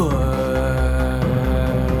hood.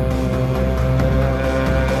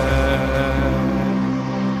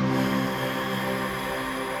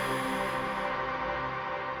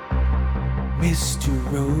 Mr.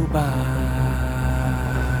 Robot.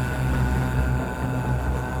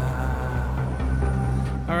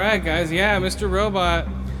 All right, guys. Yeah, Mr. Robot.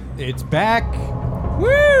 It's back.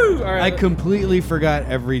 Woo! All right. I completely forgot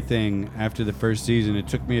everything after the first season. It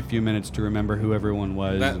took me a few minutes to remember who everyone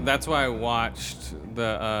was. That's why I watched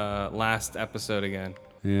the last episode again.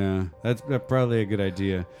 Yeah, that's probably a good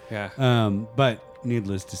idea. Yeah. But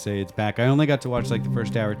needless to say, it's back. I only got to watch like the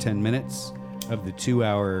first hour, 10 minutes of the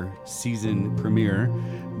 2-hour season premiere.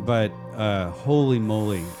 But holy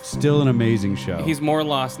moly, still an amazing show. He's more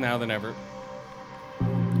lost now than ever.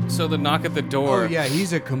 So the knock at the door. Oh yeah,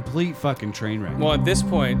 he's a complete fucking train wreck. Well, at this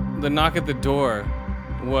point, the knock at the door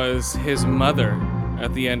was his mother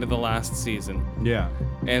at the end of the last season. Yeah.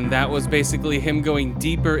 And that was basically him going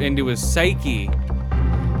deeper into his psyche.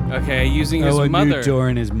 Okay, using his a mother. new door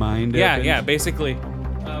in his mind. Yeah, opened. yeah, basically.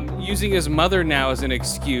 Using his mother now as an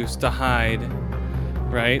excuse to hide.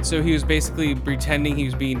 Right? So he was basically pretending he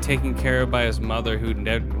was being taken care of by his mother who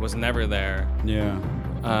was never there. Yeah.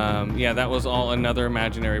 Yeah, that was all another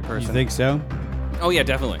imaginary You person. think so? Oh yeah,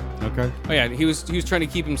 definitely. Okay. Oh yeah, he was trying to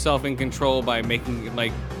keep himself in control by making a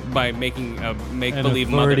make An believe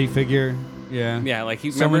authority mother. figure. Yeah. Yeah, like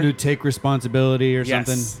he Someone remember. who take responsibility or Yes,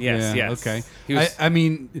 something. yes, Yeah, yes. Okay. He was- I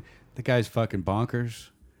mean, the guy's fucking bonkers.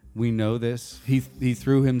 We know this. He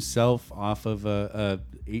threw himself off of a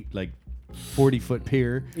 40-foot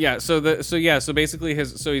pier. Yeah, so basically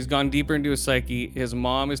he's gone deeper into his psyche. His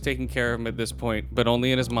mom is taking care of him at this point, but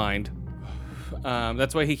only in his mind.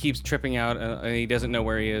 That's why he keeps tripping out and he doesn't know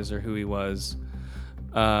where he is or who he was.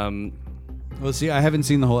 Well, see, I haven't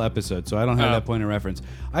seen the whole episode, so I don't have Oh. that point of reference.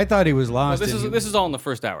 I thought he was Well, lost. this and is all in the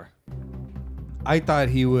first hour. I thought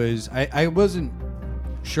he was. I wasn't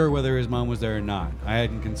sure whether his mom was there or not. I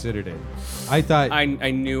hadn't considered it. I thought I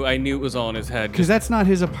knew it was all in his head. because that's not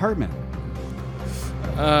his apartment.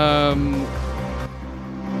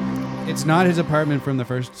 It's not his apartment from the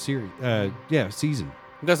first series. Season.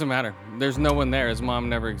 It doesn't matter. There's no one there. His mom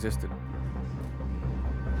never existed.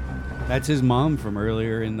 That's his mom from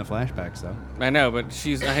earlier in the flashbacks, though. I know, but I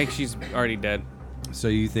think she's already dead. So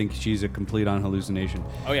you think she's a complete on hallucination?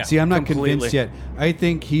 Oh, yeah, See, I'm not completely. convinced yet. I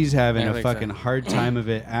think he's having I a think so. fucking hard time of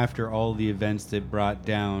it after all the events that brought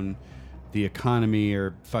down the economy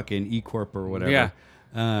or fucking E Corp or whatever. Yeah.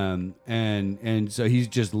 And so he's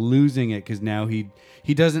just losing it because now he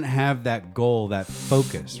doesn't have that goal, that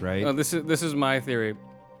focus, right? Oh, this is my theory.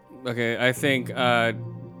 Okay, I think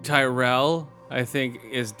Tyrell,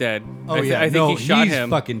 is dead. I think he shot he's him.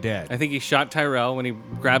 fucking dead. I think he shot Tyrell when he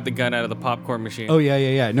grabbed the gun out of the popcorn machine. Oh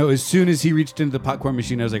yeah. No, as soon as he reached into the popcorn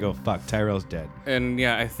machine, I was like, oh fuck, Tyrell's dead. And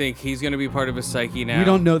yeah, I think he's gonna be part of his psyche now. We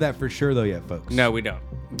don't know that for sure though yet, folks. No, we don't.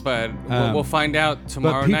 But we'll find out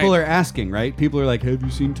tomorrow But people night. are asking, right? People are like, have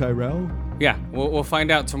you seen Tyrell? Yeah, we'll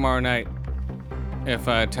find out tomorrow night if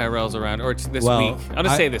Tyrell's around or this Well, week. I'll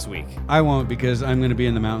just say this week. I won't because I'm going to be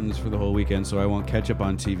in the mountains for the whole weekend, so I won't catch up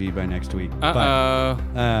on TV by next week. But all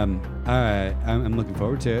right, I'm looking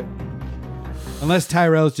forward to it. Unless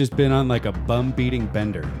Tyrell's just been on like a bum beating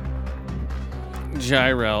bender.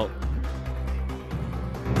 Gyrell.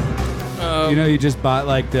 You know, you just bought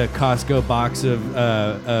like the Costco box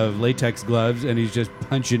of latex gloves, and he's just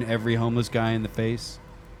punching every homeless guy in the face.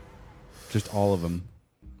 Just all of them.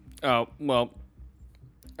 Oh well.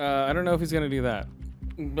 I don't know if he's gonna do that.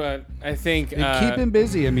 But I think They keep him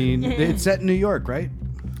busy. I mean, it's set in New York, right?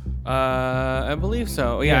 I believe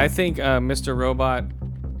so. Yeah, I think Mr. Robot.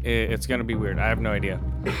 It's gonna be weird. I have no idea.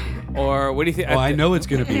 Or what do you think? Well, I know it's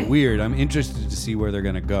going to be weird. I'm interested to see where they're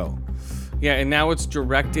going to go. Yeah, and now it's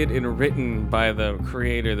directed and written by the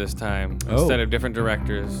creator this time instead of different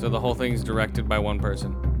directors. So the whole thing's directed by one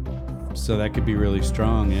person. So that could be really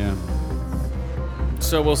strong, yeah.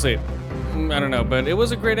 So we'll see. I don't know, but it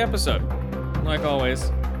was a great episode, like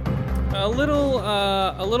always. A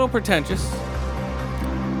little pretentious.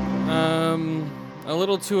 A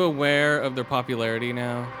little too aware of their popularity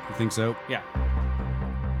now. You think so? Yeah.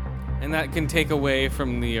 And that can take away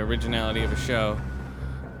from the originality of a show.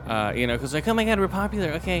 Because like, oh my God, we're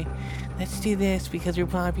popular. Okay, let's do this because we're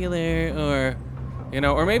popular. Or,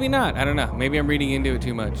 or maybe not. I don't know. Maybe I'm reading into it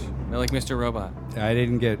too much. I like Mr. Robot. I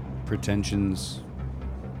didn't get pretensions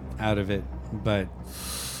out of it, but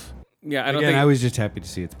yeah, I was just happy to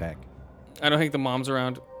see it's back. I don't think the mom's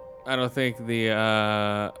around. I don't think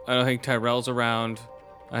Tyrell's around.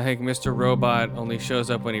 I think Mr. Robot only shows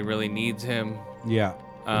up when he really needs him. Yeah.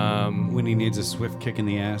 When he needs a swift kick in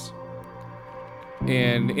the ass.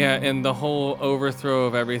 And the whole overthrow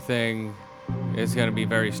of everything is going to be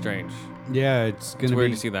very strange. Yeah, it's going to be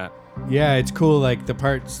weird to see that. Yeah, it's cool. Like the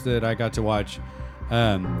parts that I got to watch,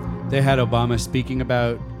 they had Obama speaking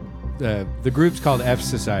about the group's called F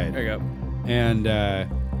Society. There you go. And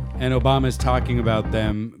Obama's talking about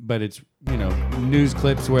them, but it's news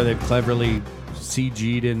clips where they've cleverly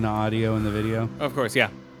CG'd in the audio and the video. Of course, yeah.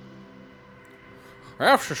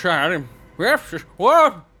 F Society.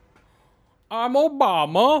 What? I'm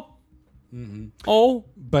Obama. Mm-hmm. Oh,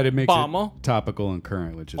 but it makes Obama. it topical and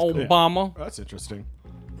current, which is cool. Obama. That's interesting.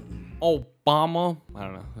 Obama. I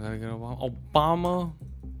don't know. Is that a good Obama?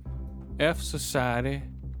 F Society.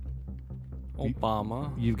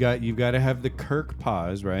 Obama. You've got to have the Kirk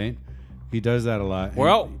pause, right? He does that a lot.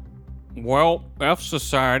 Well, F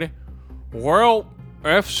Society. Well,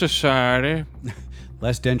 F Society.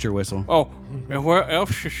 Less denture whistle. Oh, and we're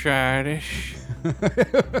F Society.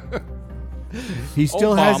 He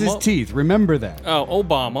still has his teeth. Remember that. Oh,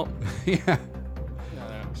 Obama. Yeah.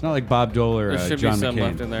 It's not like Bob Dole or There should John be some McCain.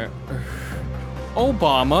 left in there.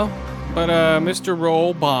 Obama, but Mr.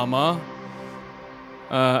 Obama.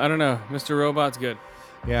 I don't know. Mr. Robot's good.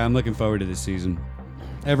 Yeah, I'm looking forward to this season.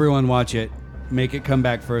 Everyone watch it. Make it come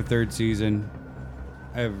back for a third season.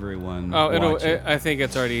 Everyone watch it. I think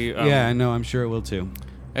it's already. Yeah, I know. I'm sure it will too.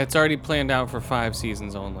 It's already planned out for 5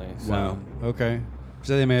 seasons only. So. Wow. Okay.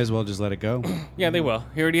 So they may as well just let it go. Yeah, they will.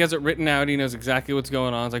 He already has it written out. He knows exactly what's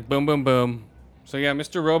going on. It's like boom, boom, boom. So yeah,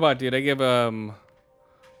 Mr. Robot, dude. I give God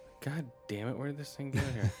damn it, where did this thing go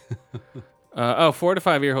here? 4 to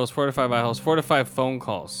 5 ear holes, 4 to 5 eye holes, 4 to 5 phone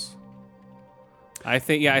calls. I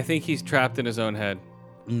think he's trapped in his own head.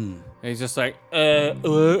 And he's just like, I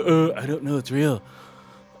don't know, it's real.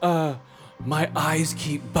 My eyes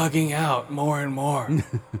keep bugging out more and more.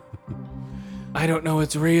 I don't know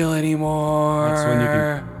it's real anymore.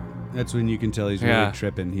 That's when you can tell he's really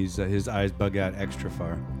tripping. His eyes bug out extra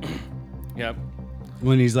far. Yep.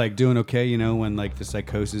 When he's like doing okay, when like the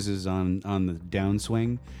psychosis is on the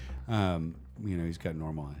downswing, he's got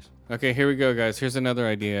normal eyes. Okay, here we go, guys. Here's another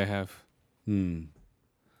idea I have.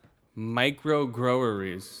 Micro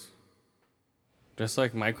groweries. Just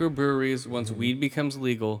like microbreweries, once weed becomes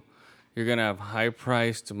legal, you're gonna have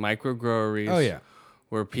high-priced microbreweries. Oh yeah.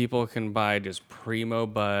 Where people can buy just primo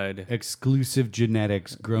bud. Exclusive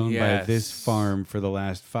genetics grown by this farm for the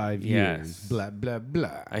last 5 years. Yes. Blah, blah,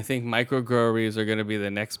 blah. I think microbreweries are going to be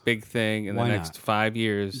the next big thing in the next 5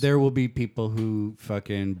 years. There will be people who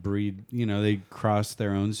fucking breed, they cross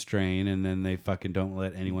their own strain and then they fucking don't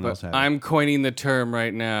let anyone else have it. I'm coining the term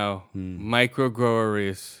right now.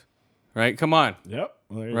 Microbreweries. Right? Come on. Yep.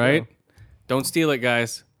 Well, there you right? go. Don't steal it,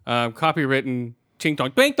 guys. Copywritten. Ching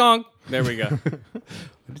tong, bing tong. There we go. Why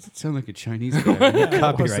does it sound like a Chinese guy?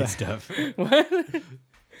 Copyright stuff. What?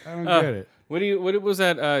 I don't get it. What was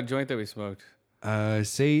that joint that we smoked?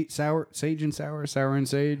 Sage and sour and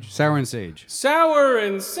sage. Sour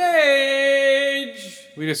and sage.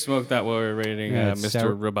 We just smoked that while we were rating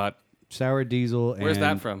Mr. Robot. Sour diesel. Where's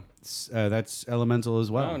that from? That's Elemental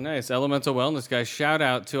as well. Oh, nice. Elemental Wellness guys. Shout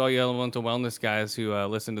out to all you Elemental Wellness guys who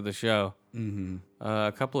listen to the show. Mm-hmm.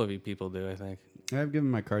 A couple of you people do, I think. I've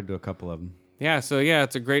given my card to a couple of them. Yeah, so yeah,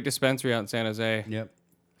 it's a great dispensary out in San Jose. Yep.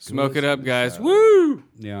 Smoke it up, guys. Woo!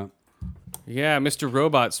 Yeah. Yeah, Mr.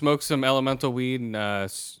 Robot. Smoke some elemental weed and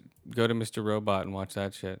go to Mr. Robot and watch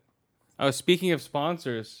that shit. Oh, speaking of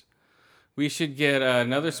sponsors, we should get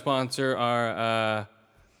another sponsor. Our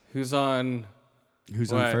who's on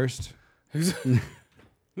first? Who's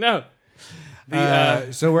no?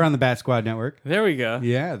 So we're on the Bat Squad Network. There we go.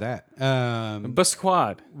 Yeah, that.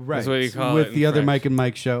 Basquad. Right. Is what you call with it. the in other French. Mike and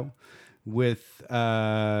Mike show, with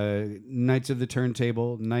Knights of the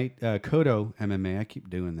Turntable, Kodo MMA. I keep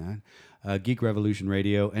doing that. Geek Revolution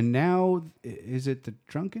Radio, and now is it the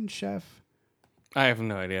Drunken Chef? I have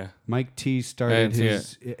no idea. Mike T started see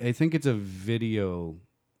his. I think it's a video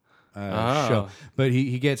Oh. show, but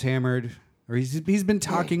he gets hammered, or he's been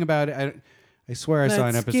talking about it. I swear I saw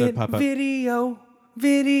an episode pop up. Video.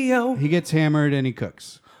 He gets hammered and he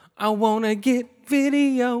cooks. I wanna get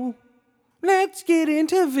video. Let's get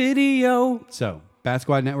into video. So,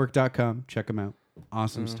 batsquadnetwork.com. Check them out.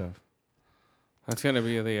 Awesome stuff. That's gonna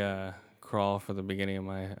be the crawl for the beginning of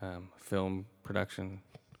my film production.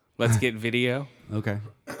 Let's get video. Okay.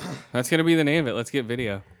 That's gonna be the name of it. Let's get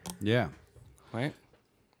video. Yeah. Right.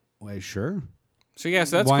 Well, sure. So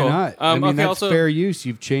yes, that's Why cool. not? I mean, okay, that's also, fair use.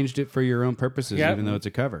 You've changed it for your own purposes, Yep. even though it's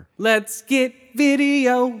a cover. Let's get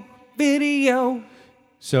video.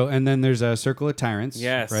 So, and then there's a Circle of Tyrants.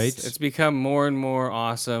 Yes, Right? It's become more and more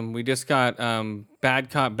awesome. We just got Bad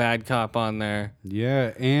Cop on there.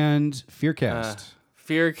 Yeah, and Fearcast.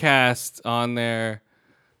 Fearcast on there.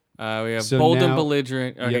 We have So Bold and now-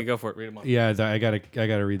 Belligerent. Okay, Yep. go for it. Read them all. Yeah, I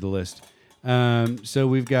gotta read the list. So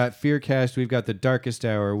we've got Fearcast, we've got the Darkest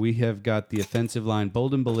Hour, we have got the Offensive Line,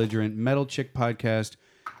 Bold and Belligerent, Metal Chick Podcast,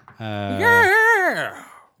 Yeah.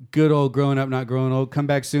 Good Old Growing Up Not Growing Old, Come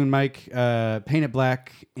Back Soon, Mike, Paint It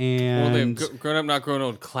Black, Well, they've and grown up, not grown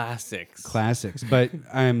old classics. classics. But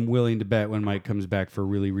I'm willing to bet when Mike comes back for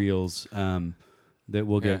really reals, that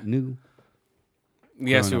we'll get Yeah. new.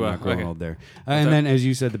 Yes, we Growing will. Up Not Growing Okay. Old there. And then, as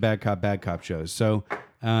you said, the Bad Cop shows. So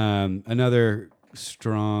another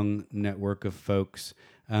strong network of folks.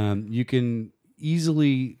 You can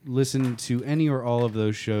easily listen to any or all of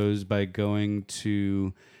those shows by going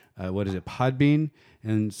to Podbean,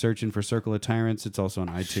 and searching for Circle of Tyrants. It's also on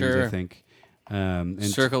iTunes, I Sure. think. And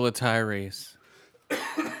Circle of Tyrese.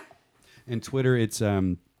 and Twitter, it's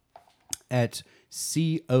at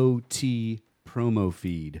COT promo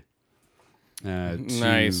feed.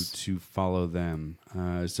 Nice. To follow them.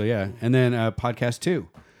 So yeah, and then Podcast 2,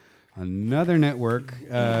 another network,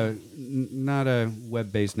 not a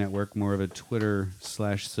web-based network, more of a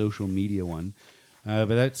Twitter/social media one. But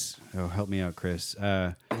that's help me out, Chris.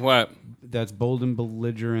 What? That's Bold and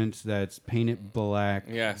Belligerent. That's Paint It Black.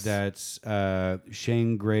 Yes. That's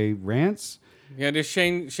Shane Gray Rants. Yeah, just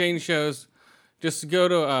Shane shows. Just go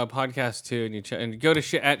to podcast 2 and go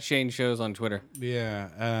to at Shane shows on Twitter.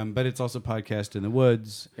 Yeah, but it's also Podcast in the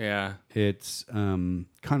Woods. Yeah. It's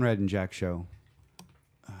Conrad and Jack Show.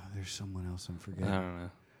 There's someone else I'm I forgetting. don't know.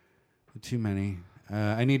 Too many.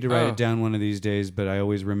 I need to write Oh. it down one of these days, but I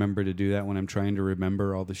always remember to do that when I'm trying to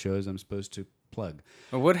remember all the shows I'm supposed to plug.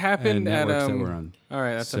 But what happened And at networks that we're on. All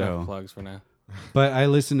right, that's So- enough plugs for now. But I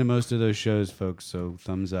listen to most of those shows, folks, so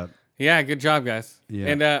thumbs up. Yeah, good job, guys. Yeah.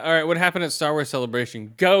 And all right, what happened at Star Wars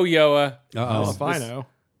Celebration? Go, Yoa. Uh-oh. If I know.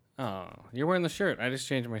 Oh, you're wearing the shirt. I just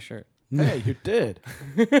changed my shirt. Hey, you did.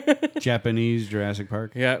 Japanese Jurassic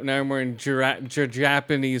Park. Yeah, now I'm wearing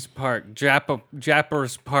Japanese Park.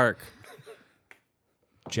 Jappers Park.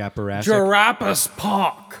 Japarassic. Jarapas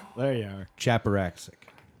Park. There you are. Japaraxic.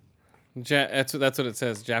 That's what it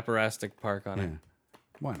says. Japarastic Park on Yeah. it.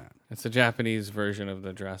 Why not? It's a Japanese version of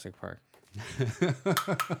the Jurassic Park.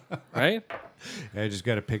 Right? I just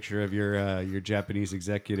got a picture of your Japanese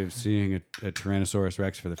executive seeing a Tyrannosaurus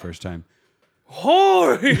Rex for the first time.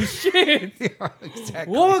 Holy shit! Exactly.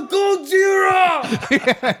 What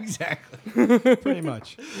Godzilla? Exactly. Pretty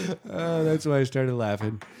much. That's why I started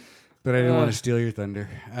laughing. But I didn't want to steal your thunder.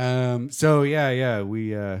 So yeah,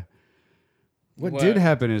 we. What did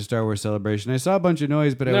happen at Star Wars Celebration? I saw a bunch of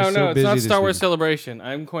noise, but I was so No, it's busy. not this Star Wars week. Celebration.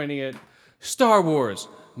 I'm coining it Star Wars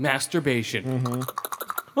Masturbation.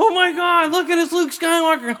 Oh my god, look at his Luke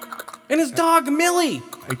Skywalker and his dog Millie.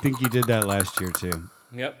 I think you did that last year too.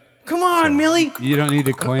 Yep. Come on, Millie. You don't need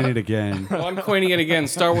to coin it again. Well, I'm coining it again.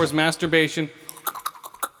 Star Wars Masturbation. In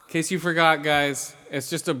case you forgot, guys, it's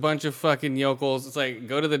just a bunch of fucking yokels. It's like,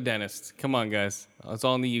 go to the dentist. Come on, guys. It's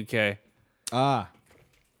all in the UK.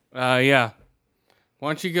 Yeah. Why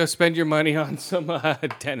don't you go spend your money on some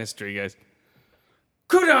dentistry, guys?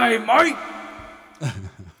 Good day, mate.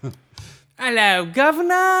 Hello,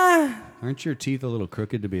 governor. Aren't your teeth a little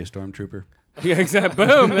crooked to be a stormtrooper? Yeah, exactly.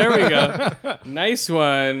 Boom. There we go. Nice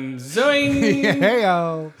one. Zoing.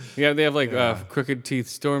 Hey-o. Yeah, they have like crooked teeth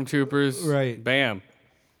stormtroopers. Right. Bam.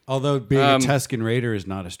 Although being a Tusken Raider is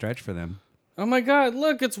not a stretch for them. Oh my god,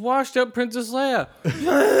 look, it's washed up Princess Leia.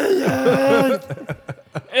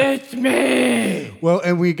 It's me. Well,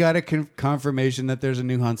 and we got a confirmation that there's a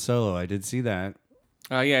new Han Solo. I did see that.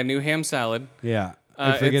 Yeah, new ham salad. Yeah.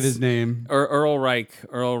 I forget it's- his name. Or Earl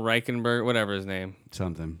Reichenberg, whatever his name.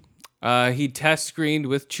 Something. He test screened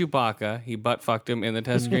with Chewbacca. He butt fucked him in the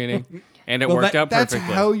test screening, and it Well, worked out that's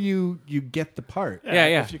perfectly. how you get the part.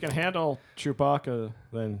 Yeah. If you can handle Chewbacca,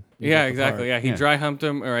 then you Yeah, get the exactly. part. Yeah, he Yeah. dry humped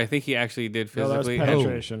him, or I think he actually did No, that was physically.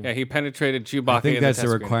 penetration. Yeah, he penetrated Chewbacca. I think in that's the a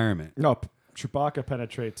test screening. requirement. No, Chewbacca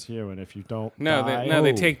penetrates you, and if you don't No, die,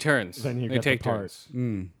 they take turns. then you they get take the part.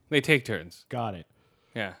 turns. They take turns. Got it.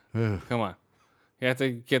 Yeah. Come on. You have to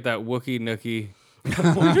get that Wookiee nookie.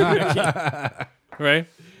 Right?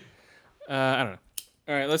 I don't know.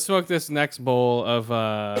 All right, let's smoke this next bowl of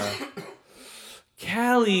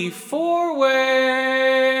Cali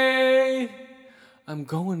 4-way. I'm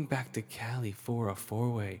going back to Cali for a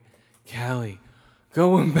 4-way. Cali.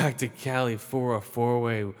 Going back to Cali for a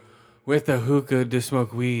 4-way with a hookah to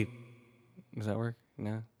smoke weed. Does that work?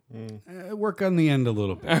 No? Work on the end a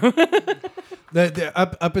little bit.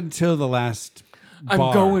 Up until the last I'm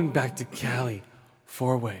bar. going back to Cali.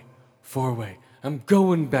 4-way. 4-way. I'm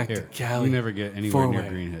going back to Cali. You never get anywhere near 4-way.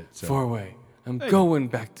 Green Hit. So. 4-way. I'm going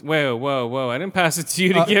back to... Whoa. I didn't pass it to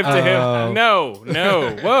you to give to him. No.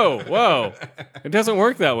 Whoa. It doesn't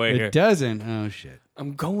work that way here. It doesn't. Oh, shit.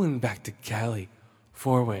 I'm going back to Cali.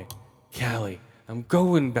 4-way. Cali. I'm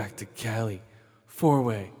going back to Cali.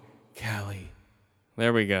 4-way. Cali.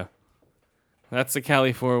 There we go. That's the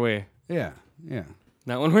Cali 4-way. Yeah.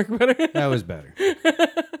 That one worked better? That was better.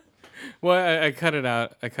 Well, I cut it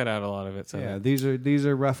out. I cut out a lot of it. So Yeah, these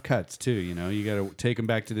are rough cuts too. You know, you got to take them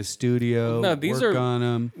back to the studio. No, these work are- on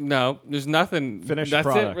them. No, there's nothing. Finished That's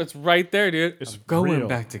product. it. It's right there, dude. It's I'm going real.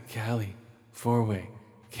 back to Cali. 4-way.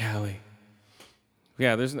 Cali.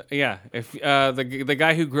 Yeah, If the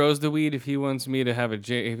guy who grows the weed, if he wants me to have if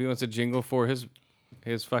he wants a jingle for his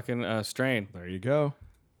fucking strain, There you go.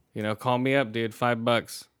 call me up, dude.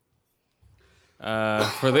 $5.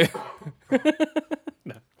 For the.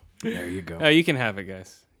 There you go. You can have it,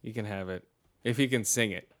 guys. You can have it if you can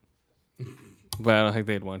sing it. But I don't think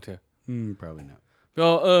they'd want to. Probably not.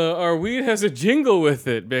 Well, our weed has a jingle with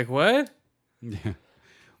it, Big. What? Yeah. Well,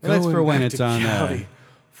 that's for Going when back it's to on Cali.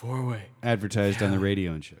 4-way. advertised on the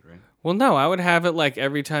radio and shit, right? Well, no, I would have it like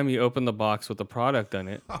every time you open the box with the product on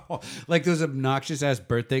it. Like those obnoxious ass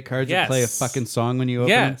birthday cards that play a Yes. fucking song when you open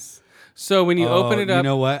them. Yes. So when you open it up, You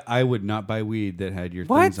know what? I would not buy weed that had your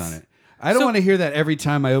What? things on it. I don't So- want to hear that every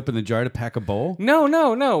time I open the jar to pack a bowl. no.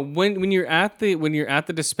 When you're at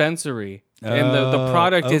the dispensary and the Oh,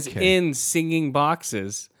 product is okay. in singing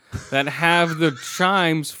boxes that have the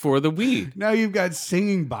chimes for the weed. Now you've got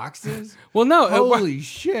singing boxes? Well, no, Holy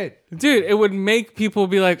shit. dude, it would make people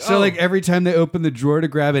be like, So oh. like every time they open the drawer to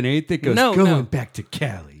grab an eighth, it goes, No, going no. back to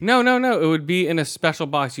Cali. No. It would be in a special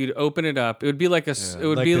box. You'd open it up. It would be like a. It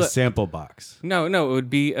would like be the like sample box. no. It would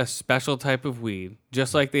be a special type of weed,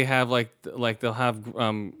 just like they have like they'll have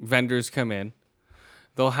vendors come in.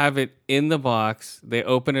 They'll have it in the box. They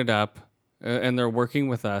open it up, and they're working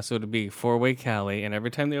with us. So it'd be 4-way Cali, and every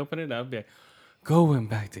time they open it up, be like, going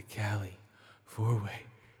back to Cali, 4-way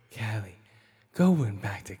Cali, going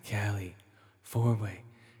back to Cali, 4-way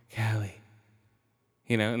Cali.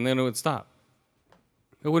 And then it would stop.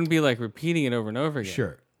 It wouldn't be like repeating it over and over again.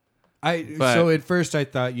 Sure. But- So at first I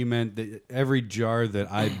thought you meant that every jar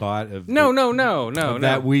that I bought of No.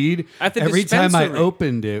 that weed, At the every time I dispensary.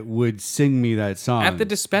 opened it would sing me that song. At the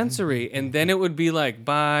dispensary, and then it would be like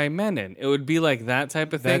by Menon. It would be like that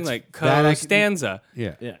type of thing, That's- like that I can- Stanza.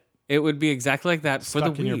 yeah. Yeah. It would be exactly like that for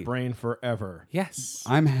Stuck the in weed. your brain forever. Yes.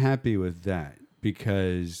 I'm happy with that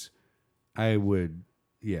because I would,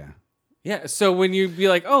 yeah. Yeah. So when you'd be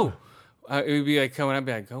like, oh, it would be like coming up,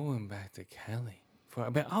 be like, going back to Cali.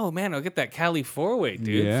 I'd be like, oh man, I'll get that Cali 4-way,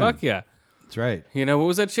 dude. Yeah. Fuck yeah. That's right. What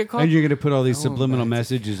was that shit called? And you're going to put all these Going subliminal back to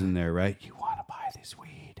messages in there, right? You want to buy this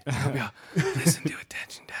weed. Listen to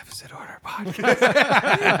Attention Deficit Order podcast.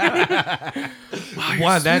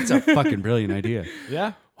 Wow, that's a fucking brilliant idea.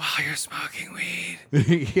 Yeah. While you're smoking weed,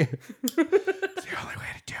 Yeah. it's the only way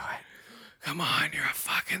to do it. Come on, you're a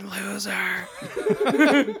fucking loser.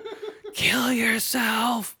 Kill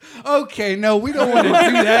yourself. Okay, no, we don't want to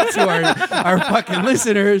do that to our fucking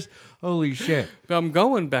listeners. Holy shit. I'm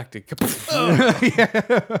going back to.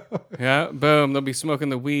 Yeah, boom. They'll be smoking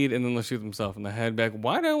the weed and then they'll shoot themselves in the head. Back.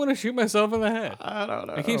 Why do I want to shoot myself in the head? I don't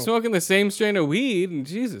know. I keep smoking the same strain of weed, and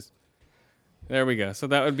Jesus. There we go. So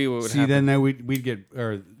that would be what would See, happen. then we'd get,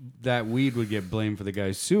 or that weed would get blamed for the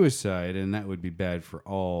guy's suicide, and that would be bad for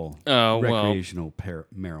all Oh, well. recreational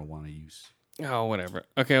marijuana use. Oh, whatever.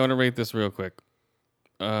 Okay, I want to rate this real quick.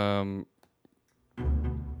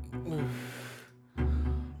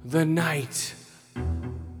 The night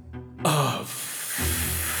of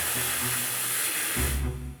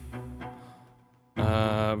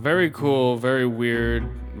Very cool, very weird,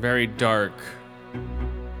 very dark.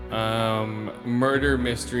 Murder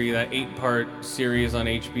mystery, that 8-part series on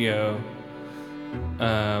HBO.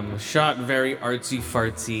 Shot very artsy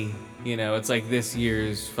fartsy. You know, it's like this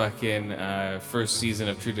year's fucking first season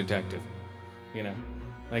of True Detective. You know,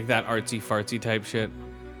 like that artsy fartsy type shit.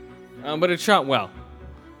 But it's shot well.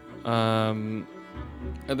 The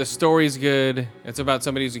story's good. It's about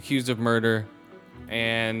somebody who's accused of murder,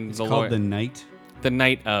 and It's the called lawyer. The Night. The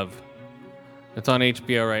Night of. It's on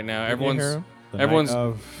HBO right now. Everyone's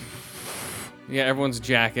everyone's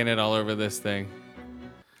jacking it all over this thing.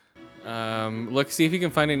 Look, see if you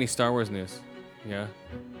can find any Star Wars news. Yeah,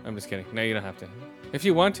 I'm just kidding. No, you don't have to. If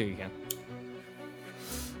you want to, you can.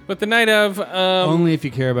 But The Night of. Only if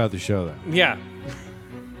you care about the show, though. Yeah.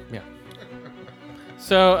 Yeah.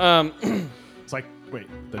 So, It's like, wait,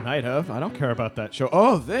 the night of? I don't care about that show.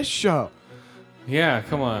 Oh, this show. yeah,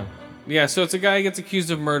 come on. Yeah, so it's a guy who gets accused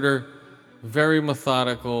of murder. Very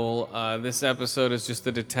methodical. This episode is just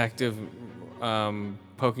the detective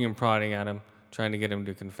poking and prodding at him, trying to get him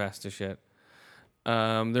to confess to shit.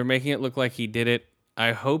 They're making it look like he did it.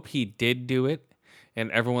 I hope he did do it. And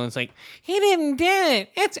everyone's like, he didn't do it.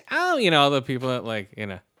 It's, all the people that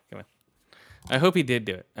come on. I hope he did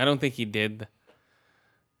do it. I don't think he did.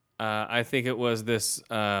 I think it was this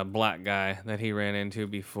black guy that he ran into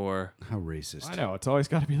before. How racist. I know. It's always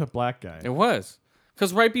got to be the black guy. It was.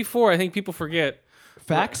 Because right before, I think people forget.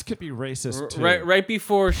 Facts could be racist, too. Right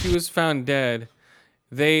before she was found dead,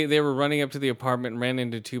 they were running up to the apartment and ran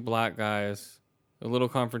into two black guys. A little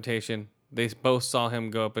confrontation. They both saw him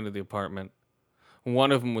go up into the apartment.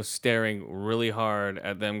 One of them was staring really hard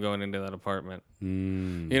at them going into that apartment. You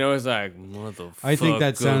know, it's like, motherfucker. I think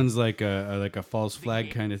that sounds like a false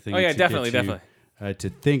flag kind of thing. Oh, yeah, to definitely, get you, to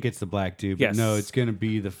think it's the black dude, but Yes. no, it's gonna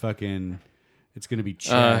be it's gonna be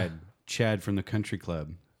Chad from the Country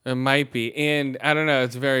Club. It might be, and I don't know.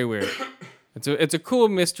 It's very weird. It's a cool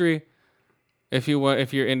mystery. If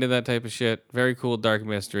you're into that type of shit, very cool dark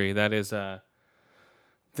mystery. That is The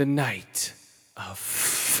Night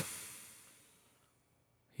of.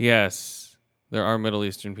 Yes, there are Middle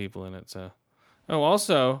Eastern people in it. So,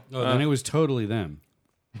 also. Then it was totally them.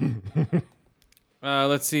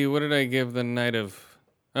 Let's see. What did I give The Night of?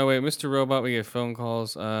 Oh wait, Mr. Robot. We get phone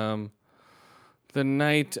calls. The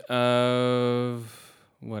Night of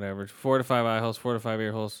whatever. 4 to 5 eye holes, 4 to 5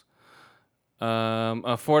 ear holes.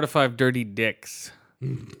 4 to 5 dirty dicks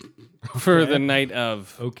for The Night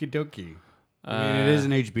of. Okie dokie. I mean, it is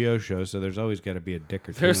an HBO show, so there's always got to be a dick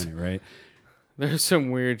or two in it, right? There's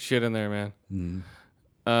some weird shit in there, man.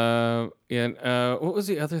 What was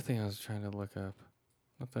the other thing I was trying to look up?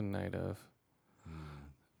 Not The Night of.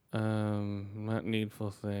 Not Needful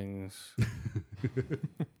Things.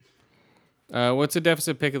 What's a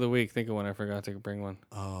deficit pick of the week? Think of one. I forgot to bring one.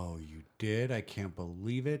 Oh, you did? I can't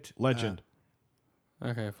believe it. Legend.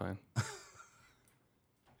 Okay, fine.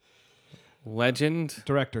 Legend?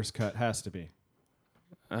 Director's cut has to be.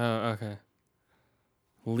 Oh, okay.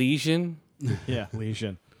 Legion? Yeah,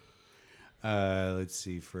 Legion. Let's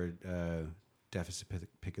see, for deficit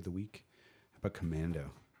pick of the week. How about Commando?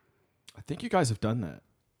 I think you guys have done that.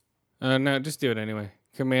 No, just do it anyway.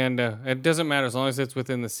 Commando. It doesn't matter as long as it's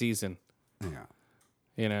within the season. Yeah.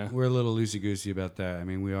 You know? We're a little loosey-goosey about that. I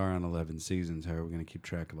mean, we are on 11 seasons. How are we going to keep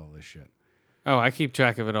track of all this shit? Oh, I keep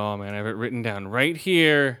track of it all, man. I have it written down right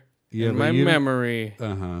here Yeah, in but my you don't- memory.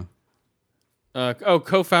 Uh-huh.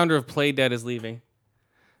 Co-founder of Playdead is leaving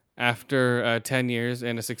after 10 years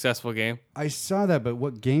in a successful game. I saw that, but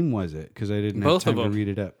what game was it? Because I didn't Both have of time to them. read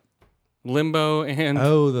it up. Limbo and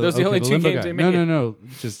Oh, those are the only two Limbo games guy. they made. No,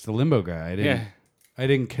 just the Limbo guy. Yeah. I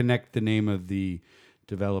didn't connect the name of the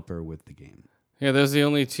developer with the game. Yeah, those are the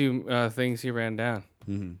only two things he ran down.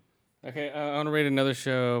 Mm-hmm. Okay, I want to rate another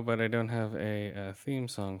show, but I don't have a theme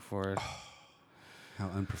song for it. How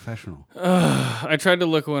unprofessional. I tried to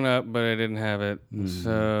look one up, but I didn't have it. Mm-hmm.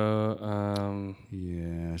 So,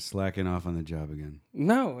 Yeah, slacking off on the job again.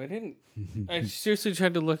 no, I didn't. I seriously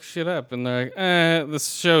tried to look shit up, and they're like,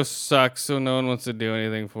 this show sucks, so no one wants to do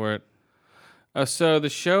anything for it. So the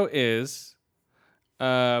show is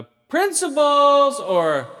Principals,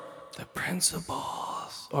 or The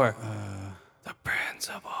Principals, or The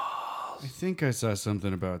Principals, I think I saw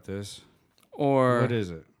something about this. or What is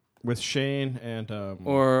it? With Shane and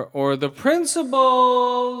or The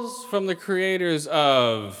Principals from the creators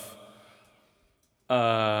of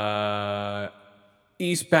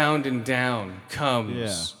Eastbound and Down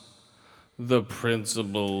comes The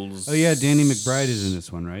Principals. Oh, yeah, Danny McBride is in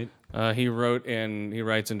this one, right? He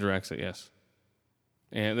writes and directs it, yes.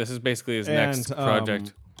 And this is basically his next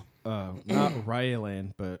project. not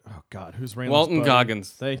Raylan, but oh god, who's Raylan's Walton buddy? Goggins.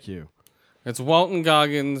 Thank you, It's Walton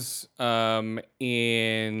Goggins and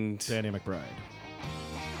Danny McBride.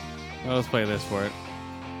 well, let's play this for it.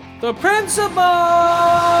 The Principal.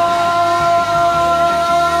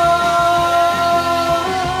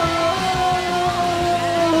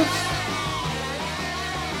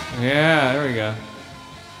 Yeah, there we go.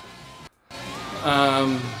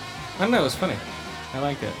 I don't know, it was funny. I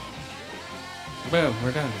liked it. Boom,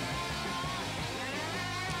 we're done.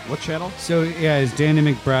 What channel? So yeah, is Danny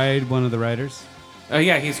McBride one of the writers? Oh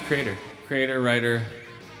yeah, he's creator, writer.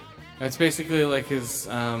 It's basically like his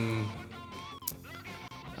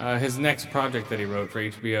next project that he wrote for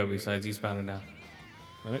HBO besides Eastbound and Down.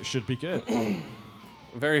 And it should be good.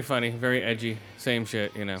 Very funny, very edgy, same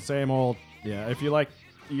shit, you know. Same old. Yeah, if you like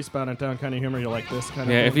Eastbound and Down kind of humor, you'll like this kind of.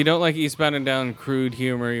 Yeah, humor. if you don't like Eastbound and Down crude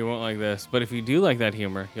humor, you won't like this. But if you do like that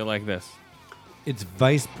humor, you'll like this. It's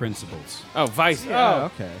Vice Principals. Oh, Vice. Yeah, Oh,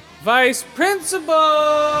 okay. Vice Principal.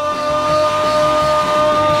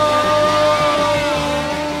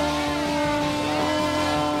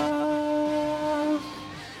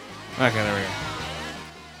 Okay, there we go.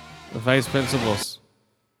 The Vice Principals.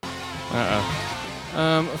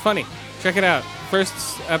 Funny. Check it out.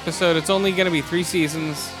 First episode. It's only going to be 3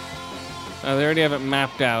 seasons. They already have it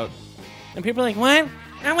mapped out. And people are like, what?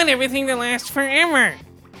 I want everything to last forever.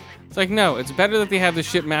 It's like, no, it's better that they have the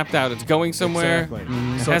shit mapped out. It's going somewhere. Exactly.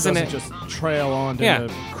 It So it hasn't doesn't just trail on to Yeah.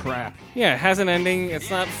 crap. Yeah, it has an ending. It's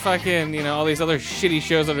not fucking, all these other shitty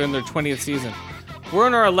shows that are in their 20th season. We're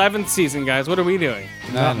in our 11th season, guys. What are we doing?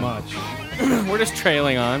 Not much. We're just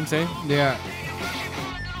trailing on, see? Yeah.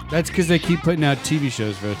 That's because they keep putting out TV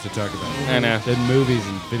shows for us to talk about. I know. And movies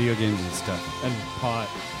and video games and stuff. And pot.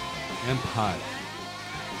 And pot.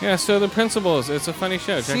 Yeah, so The Principals. It's a funny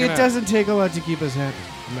show. Check See, it it out. doesn't take a lot to keep us happy.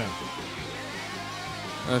 No.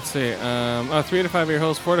 Let's see. 3 to 5 ear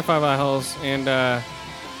holes, 4 to 5 eye holes, and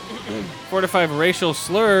 4 to 5 racial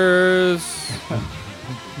slurs.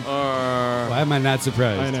 Why am I not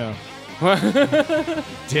surprised? I know.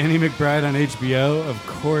 Danny McBride on HBO. Of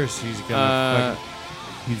course, he's gonna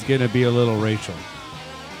be a little racial.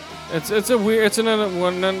 It's a weird. It's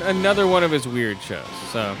another one of his weird shows.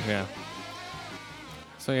 So yeah.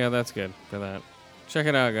 So yeah, that's good for that. Check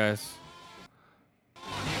it out, guys.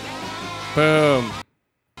 Boom.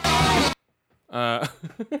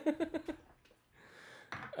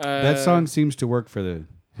 That song seems to work for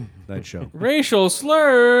that show. Racial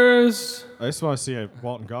slurs. I just want to see if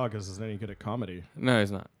Walton Goggins is any good at comedy. No,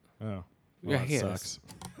 he's not. Oh. Well, Yeah, that he is. sucks.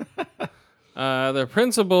 The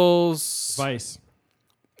Principals. Vice.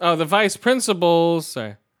 Oh, the Vice Principals.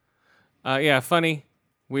 Sorry. Yeah, funny,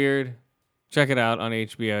 weird. Check it out on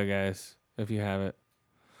HBO, guys, if you have it.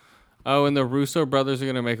 Oh, and the Russo brothers are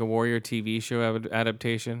going to make a Warrior TV show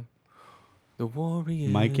adaptation. The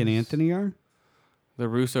Warriors. Mike and Anthony are? The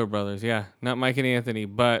Russo brothers, yeah. Not Mike and Anthony,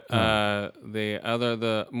 but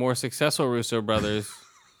the more successful Russo brothers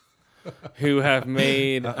who have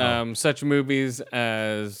made such movies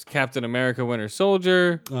as Captain America Winter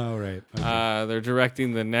Soldier. Oh, right. Okay. They're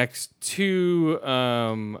directing the next 2.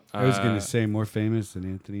 I was going to say more famous than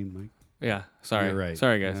Anthony and Mike. Yeah, sorry. You're right.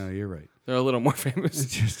 Sorry, guys. No, you're right. They're a little more famous.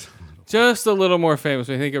 Just a little more famous.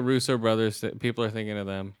 When you think of Russo brothers, people are thinking of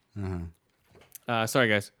them. Sorry,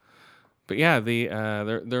 guys. But yeah,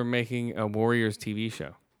 they're making a Warriors TV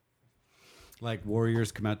show. like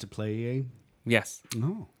Warriors come out to play EA. Yes.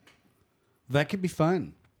 Oh, that could be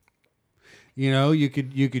fun. You know, you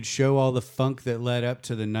could show all the funk that led up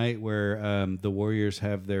to the night where the Warriors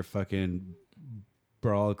have their fucking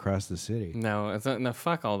brawl across the city. No, it's not, no,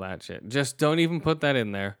 fuck all that shit. Just don't even put that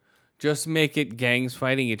in there. Just make it gangs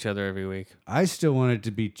fighting each other every week. I still want it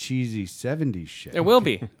to be cheesy 70s shit. It will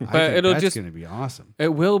be, but it'll that's just going to be awesome.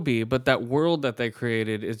 It will be, but that world that they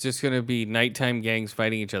created is just going to be nighttime gangs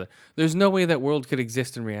fighting each other. There's no way that world could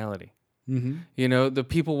exist in reality. Mm-hmm. You know, the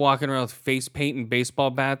people walking around with face paint and baseball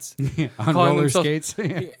bats. On calling roller themselves-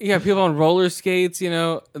 skates. Yeah, people on roller skates, you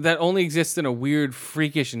know, that only exists in a weird,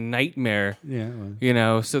 freakish nightmare. Yeah. Well. You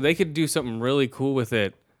know, so they could do something really cool with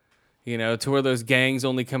it. You know, to where those gangs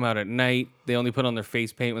only come out at night. They only put on their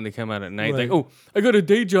face paint when they come out at night. Right. Like, oh, I got a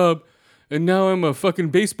day job, and now I'm a fucking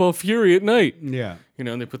baseball fury at night. Yeah. You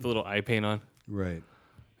know, and they put the little eye paint on. Right.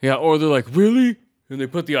 Yeah, or they're like, really? And they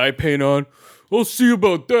put the eye paint on. I'll see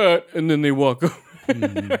about that. And then they walk over.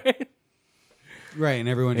 Mm-hmm. Right, and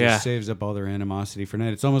everyone Yeah. just saves up all their animosity for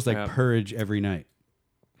night. It's almost like Yeah. Purge every night.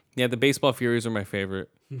 Yeah, the baseball furies are my favorite.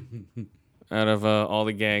 Out of all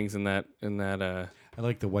the gangs in that I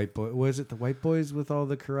like the white boy. Was it the white boys with all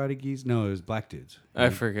the karate gis? No, it was black dudes. I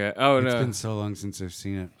forget. Oh It's no. been so long since I've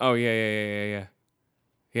seen it. Oh yeah.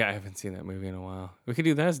 Yeah, I haven't seen that movie in a while. We could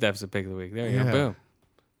do that as deficit pick of the week. There you go. Boom.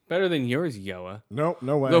 Better than yours, Yoa. Nope,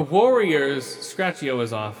 no way. The Warriors. Scratch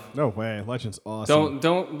Yoa's off. No way. Legend's awesome.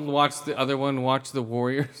 Don't watch the other one. Watch the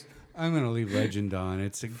Warriors. I'm gonna leave Legend on.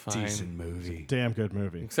 It's a decent movie. Damn good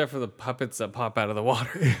movie. Except for the puppets that pop out of the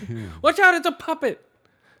water. Watch out! It's a puppet.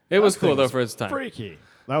 It was cool though for its time. Freaky.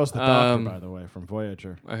 That was the doctor, by the way, from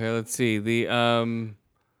Voyager. Okay, let's see. The I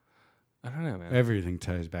don't know, man. Everything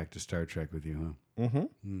ties back to Star Trek with you, huh?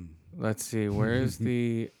 Let's see. Where's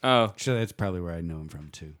the? Oh, So that's probably where I know him from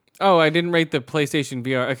too. oh! I didn't rate the PlayStation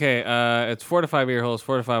VR. Okay, it's 4 to 5 ear holes,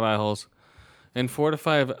 4 to 5 eye holes, and 4 to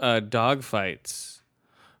 5 dog fights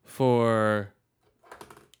for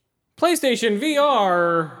PlayStation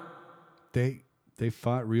VR. They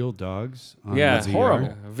fought real dogs. On Yeah, the VR?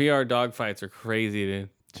 horrible. VR dog fights are crazy, dude.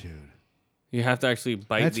 Dude. You have to actually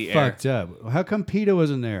bite That's the fucked up. How come PETA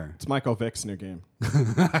wasn't there? It's Michael Vick's new game.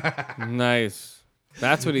 air. Nice.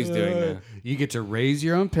 That's what he's doing now. You get to raise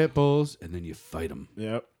your own pit bulls and then you fight them.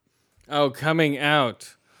 Yep. Oh, coming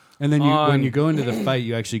out. And then On- when you go into the fight,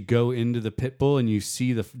 you actually go into the pit bull and you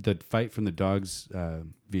see the fight from the dog's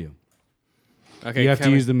view. Okay, You have to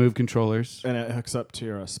coming- use the move controllers. And it hooks up to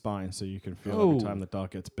your spine so you can feel Oh. every time the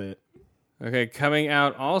dog gets bit. Okay, coming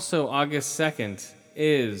out also August 2nd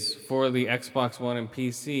is for the Xbox One and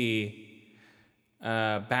PC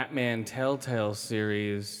Batman Telltale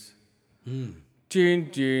series. Dun,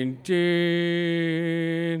 dun,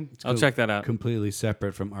 dun. I'll check that out. Completely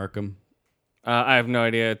separate from Arkham. I have no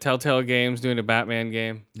idea. Telltale Games doing a Batman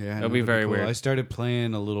game. Yeah, It'll be very cool. weird. I started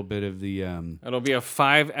playing a little bit of the. It'll be a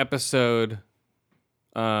 5-episode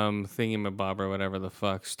thingamabob or whatever the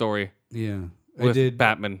fuck story Yeah, with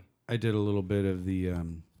Batman. I did a little bit of the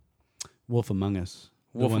Wolf Among Us.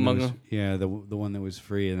 The Wolf one that Among was- Us? Yeah, the one that was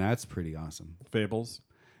free, and that's pretty awesome. Fables.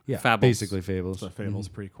 Yeah, Fables. basically Fables. It's a Fables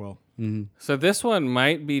prequel. So this one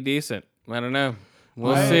might be decent. I don't know.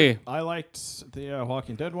 We'll see. I liked the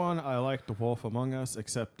Walking Dead one. I liked The Wolf Among Us,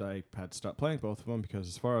 except I had to stop playing both of them because,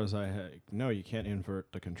 as far as I know, you can't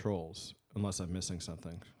invert the controls unless I'm missing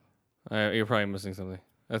something. You're probably missing something.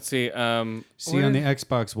 Let's see. See, on the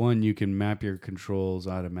Xbox One, you can map your controls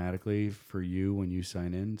automatically for you when you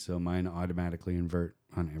sign in. So mine automatically invert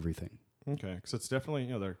on everything. Okay, because it's definitely,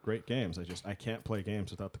 they're great games. I can't play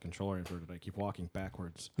games without the controller inverted. I keep walking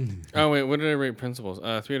backwards. Oh wait, what did I rate principles?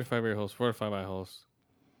 3 to 5 ear holes, 4 to 5 eye holes,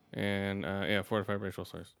 and 4 to 5 racial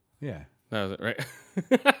slurs. Yeah. That was it, right?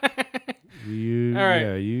 You All right.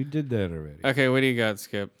 Yeah, you did that already. Okay, what do you got,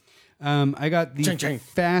 Skip? I got the Ching, ching.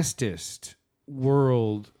 fastest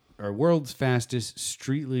world's fastest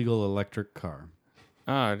street legal electric car.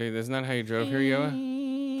 Oh, dude, isn't that how you drove here,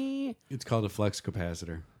 Yoa? It's called a flex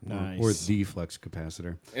capacitor. Nice. Or the flex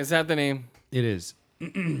capacitor. Is that the name? It is.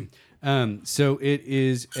 So it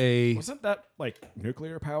is a Wasn't that like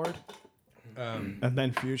nuclear powered? And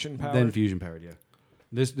then fusion powered? then fusion powered, yeah.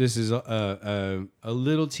 This is a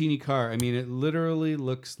little teeny car. I mean, it literally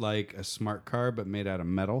looks like a smart car, but made out of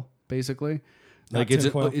metal, basically. Like Not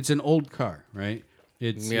tinfoil? it's an old car, right?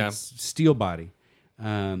 It's steel body.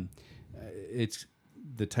 It's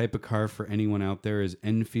the type of car for anyone out there is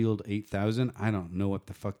Enfield 8000. I don't know what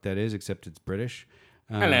the fuck that is, except it's British.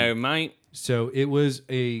 Hello, mate. So it was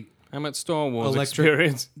I'm at Star Wars electric,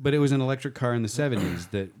 Experience. but it was an electric car in the 70s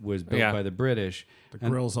that was built Yeah. by the British. The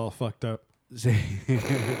grill's all fucked up.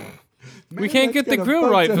 We can't get the grill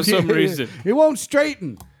right for some reason. It won't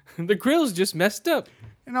straighten, The grill's just messed up.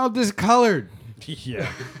 and all discolored.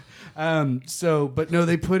 Yeah. But no,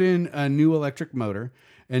 they put in a new electric motor,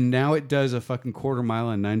 and now it does a fucking quarter mile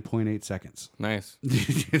in 9.8 seconds. Nice.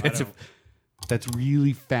 That's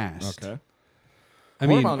really fast. Okay. I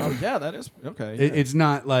mean, yeah, that is okay. it's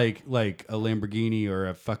not like a Lamborghini or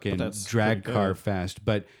a fucking that's drag pretty car good. fast,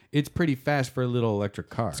 but it's pretty fast for a little electric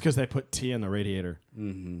car. It's because they put tea in the radiator.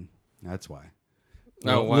 That's why.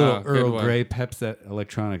 Oh, wow. Little Good Earl one. Grey peps that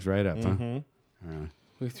electronics right up, huh?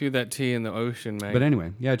 We threw that tea in the ocean, man. But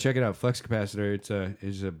anyway, yeah, check it out. Flex capacitor.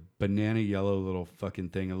 It's a banana yellow little fucking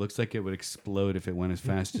thing. It looks like it would explode if it went as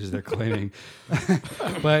fast as they're claiming.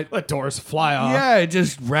 But Let doors fly off. yeah, it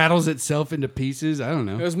just rattles itself into pieces. I don't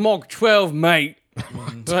It know. was Mach 12, mate.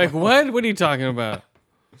 Like, what? What are you talking about?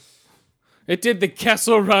 It did the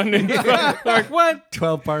Kessel run in front. Like, what?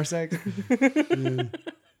 12 parsecs.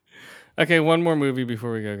 Okay, one more movie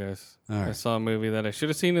before we go, guys. All right. I saw a movie that I should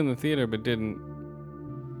have seen in the theater but didn't.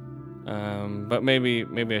 But maybe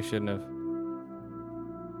I shouldn't have.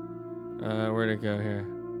 Where'd it go here?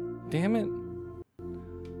 Damn it.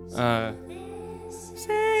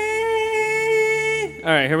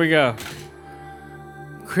 All right, here we go.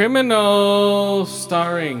 Criminal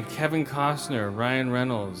starring Kevin Costner, Ryan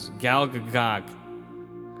Reynolds, Gal Gadot,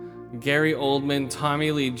 Gary Oldman,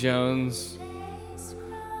 Tommy Lee Jones,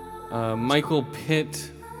 Michael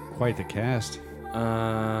Pitt, Quite the cast.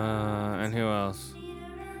 and who else?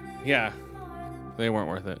 Yeah, they weren't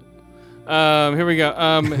worth it. Here we go.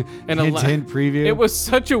 And Hint preview. It was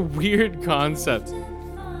such a weird concept. In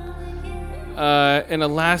a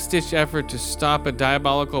last-ditch effort to stop a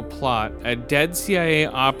diabolical plot, a dead CIA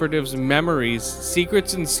operative's memories,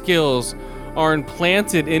 secrets, and skills are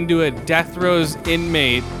implanted into a death row's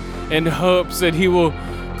inmate in hopes that he will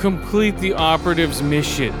complete the operative's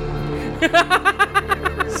mission.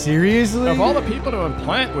 Seriously? Of all the people to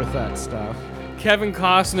implant with that stuff. Kevin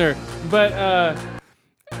Costner, but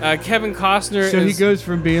Kevin Costner. So he is, goes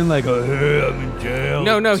from being like, "Oh, hey, I'm in jail."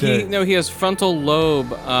 He has frontal lobe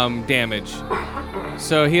damage.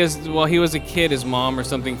 So he was a kid, his mom or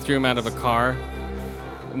something threw him out of a car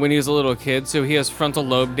when he was a little kid. So he has frontal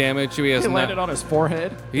lobe damage. He has He landed on his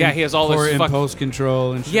forehead. Yeah, he has all Poor this impulse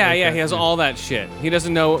control and shit. Yeah, like yeah, that. he has all that shit. He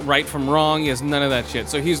doesn't know right from wrong. He has none of that shit.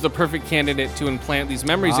 So he's the perfect candidate to implant these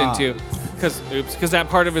memories into, because that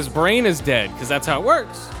part of his brain is dead. Because that's how it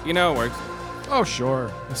works. You know, it works. Oh, sure.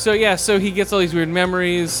 So yeah, so he gets all these weird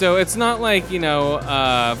memories. So it's not like,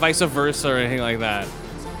 vice versa or anything like that.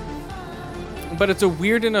 But it's a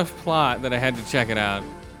weird enough plot that I had to check it out.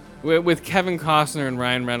 With Kevin Costner and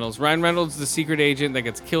Ryan Reynolds. Ryan Reynolds is the secret agent that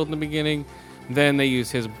gets killed in the beginning. Then they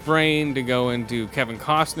use his brain to go into Kevin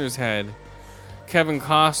Costner's head. Kevin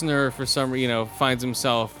Costner, for some reason, finds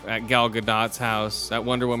himself at Gal Gadot's house, at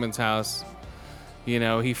Wonder Woman's house. He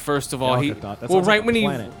first of all, Gal Gadot. That sounds like a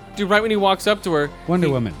planet. right when he walks up to her,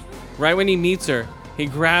 Wonder Woman. right when he meets her, he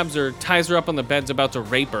grabs her, ties her up on the bed, is about to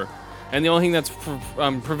rape her. And the only thing that's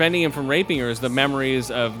preventing him from raping her is the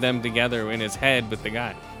memories of them together in his head with the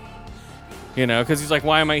guy. Because he's like,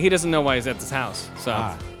 he doesn't know why he's at this house.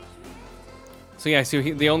 So,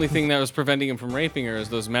 the only thing that was preventing him from raping her is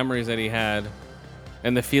those memories that he had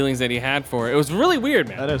and the feelings that he had for her. It was really weird,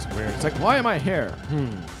 man. That is weird. It's like, why am I here?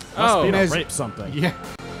 Oh, Must be to rape something. Yeah.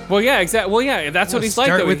 well, yeah, exactly. Well, yeah, that's what he's like.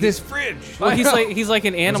 Start Though. with this fridge. Well, he's like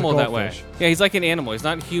an animal that way. goldfish. Yeah, he's like an animal. He's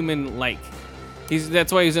not human-like.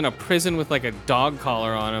 That's why he's in a prison with like a dog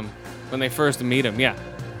collar on him when they first meet him. Yeah,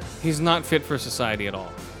 he's not fit for society at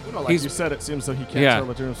all. Like you said, it seems though he can't tell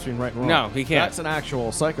the difference between right and wrong. No, he can't. That's an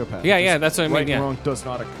actual psychopath. Yeah, that's what I mean. Right Yeah. and wrong does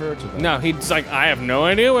not occur to them. No, he's like, I have no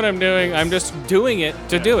idea what I'm doing. I'm just doing it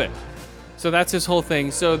to do it. So that's his whole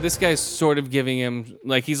thing. So this guy's sort of giving him,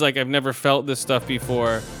 he's like, I've never felt this stuff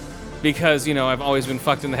before because, I've always been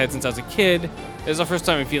fucked in the head since I was a kid. It's the first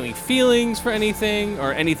time I'm feeling feelings for anything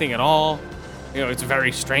or anything at all. It's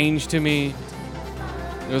very strange to me.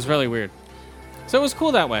 It was really weird. So it was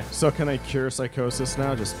cool that way. So can I cure psychosis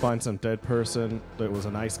now? Just find some dead person that was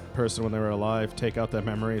a nice person when they were alive, take out their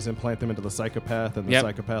memories, implant them into the psychopath, and the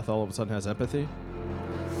psychopath all of a sudden has empathy?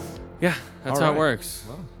 Yeah, that's All how right. it works.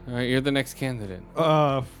 All right, you're the next candidate.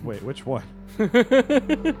 Wait, which one?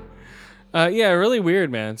 Yeah, really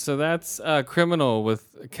weird, man. So that's Criminal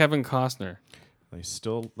with Kevin Costner. They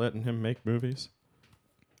still letting him make movies?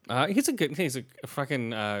 He's a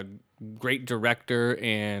fucking great director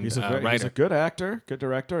and He's a writer. good actor, good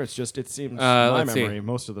director. It's just, it seems, my let's see. memory,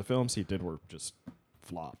 most of the films he did were just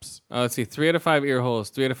flops. Let's see, 3 out of 5 ear holes,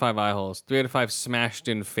 3 out of 5 eye holes, 3 out of 5 smashed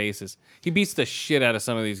in faces. He beats the shit out of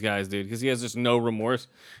some of these guys, dude, because he has just no remorse.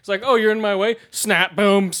 It's like, oh, you're in my way. Snap,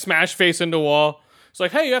 boom, smash face into wall. It's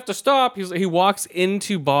like, hey, you have to stop. He walks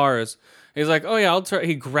into bars. He's like, oh, yeah, I'll try.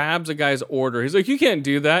 He grabs a guy's order. He's like, you can't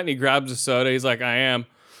do that. And he grabs a soda. He's like, I am.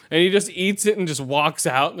 And he just eats it and just walks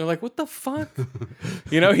out. And they're like, what the fuck?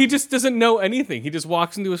 He just doesn't know anything. He just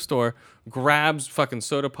walks into a store, grabs fucking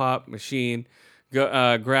soda pop machine,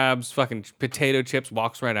 grabs fucking potato chips,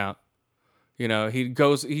 walks right out. He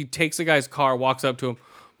takes the guy's car, walks up to him,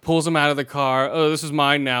 pulls him out of the car. Oh, this is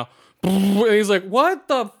mine now. And he's like, what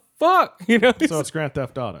the fuck? So it's Grand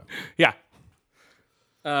Theft Auto. Yeah.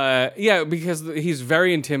 Yeah, because he's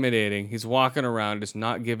very intimidating. He's walking around just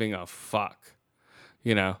not giving a fuck.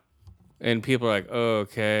 And people are like, oh,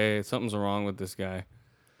 okay, something's wrong with this guy.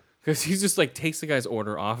 Because he just takes the guy's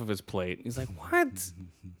order off of his plate. He's like, what?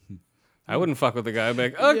 I wouldn't fuck with the guy. I'd be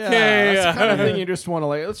like, okay. Yeah, that's the kind of thing you just want to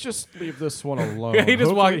let's just leave this one alone. Yeah, he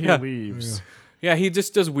just Hopefully he leaves. Yeah, he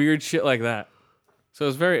just does weird shit like that. So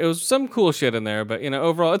it was some cool shit in there, but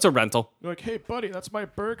overall, it's a rental. You're like, hey, buddy, that's my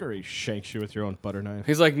burger. He shanks you with your own butter knife.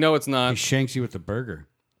 He's like, no, it's He not. shanks you with the burger.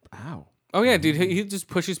 Ow. Oh yeah, dude, he just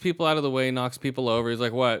pushes people out of the way, knocks people over. He's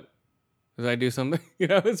like, what? Did I do something?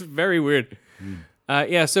 It's very weird.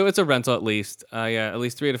 Yeah, so it's a rental at least. Yeah, at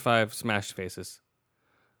least 3 out of 5 smashed faces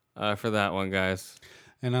for that one, guys.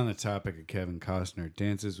 And on the topic of Kevin Costner,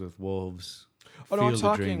 Dances with Wolves. Oh, no, I'm Field of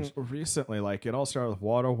talking Dreams. recently. Like, it all started with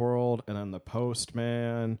Waterworld, and then The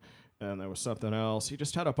Postman, and there was something else. He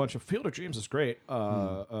just had a bunch of... Field of Dreams is great.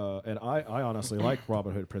 And I honestly like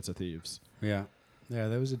Robin Hood, Prince of Thieves. Yeah. Yeah,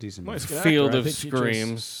 that was a decent movie. Nice good Field actor. I of think he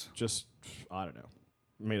Screams. Just, I don't know,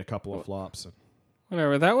 made a couple of flops. And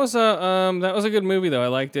Whatever. That was a good movie though. I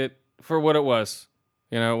liked it for what it was.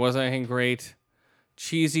 You know, it wasn't anything great.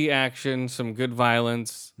 Cheesy action, some good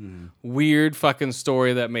violence, weird fucking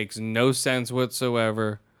story that makes no sense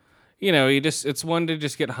whatsoever. You know, it's one to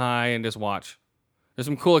just get high and just watch. There's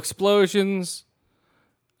some cool explosions,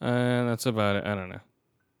 and that's about it. I don't know.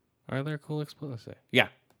 Are there cool explosions? Yeah,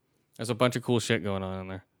 there's a bunch of cool shit going on in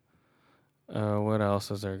there. What else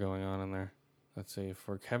is there going on in there? Let's see.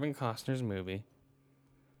 For Kevin Costner's movie,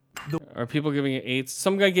 are people giving it 8s?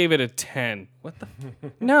 Some guy gave it a 10. What the?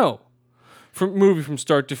 No. Movie from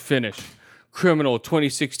start to finish. Criminal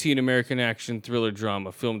 2016 American action thriller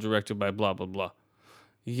drama. Film directed by blah, blah, blah.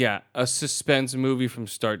 Yeah, a suspense movie from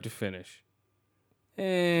start to finish. I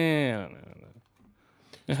don't know.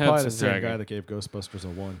 It had probably some the same dragging. guy that gave Ghostbusters a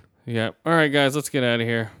 1. Yeah. All right, guys, let's get out of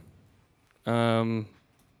here.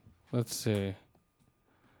 Let's see.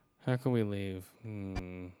 How can we leave?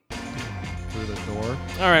 Through the door.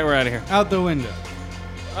 All right, we're out of here. Out the window.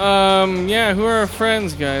 Yeah, who are our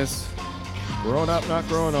friends, guys? Growing Up, Not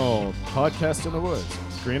Growing Old. Podcast in the Woods.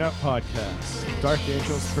 Green Up Podcast. Dark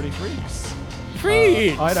Angels, Pretty Freaks.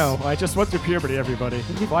 Freaks! I know. I just went through puberty, everybody. It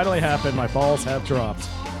finally happened. My balls have dropped.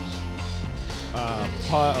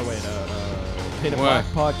 Painted Black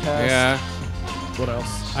Podcast. Yeah. What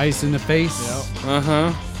else? Ice in the Face. Yep.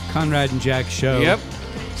 Uh-huh. Conrad and Jack Show. Yep.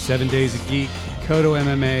 7 Days a Geek. Kodo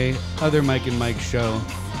MMA. Other Mike and Mike Show.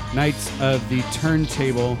 Knights of the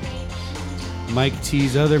Turntable. Mike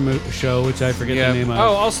T's other show, which I forget the name of.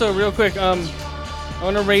 Oh, also, real quick, I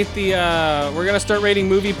want to rate the, we're going to start rating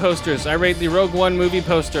movie posters. I rate the Rogue One movie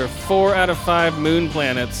poster 4 out of 5 moon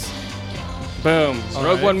planets. Boom.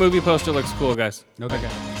 Rogue One movie poster looks cool, guys. Okay.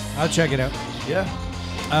 I'll check it out. Yeah.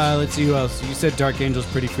 Let's see who else. You said Dark Angels,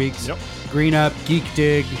 Pretty Freaks. Yep. Green Up, Geek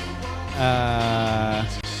Dig.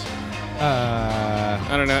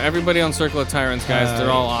 I don't know. Everybody on Circle of Tyrants, guys,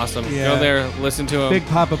 they're all awesome. yeah. Go there, listen to them. Big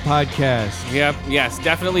Papa Podcast. Yep. Yes,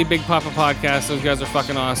 definitely Big Papa Podcast. Those guys are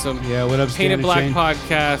fucking awesome. Yeah, what up, Painted Stan Black and Shane?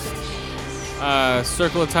 Podcast.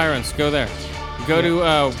 Circle of Tyrants. Go there. Go to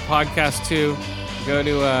Podcast 2. Go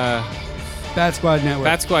to Bat Squad Network.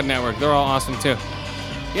 Bat Squad Network. They're all awesome too.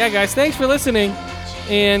 Yeah, guys, thanks for listening.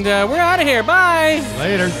 And we're out of here. Bye.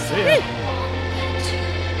 Later. See ya.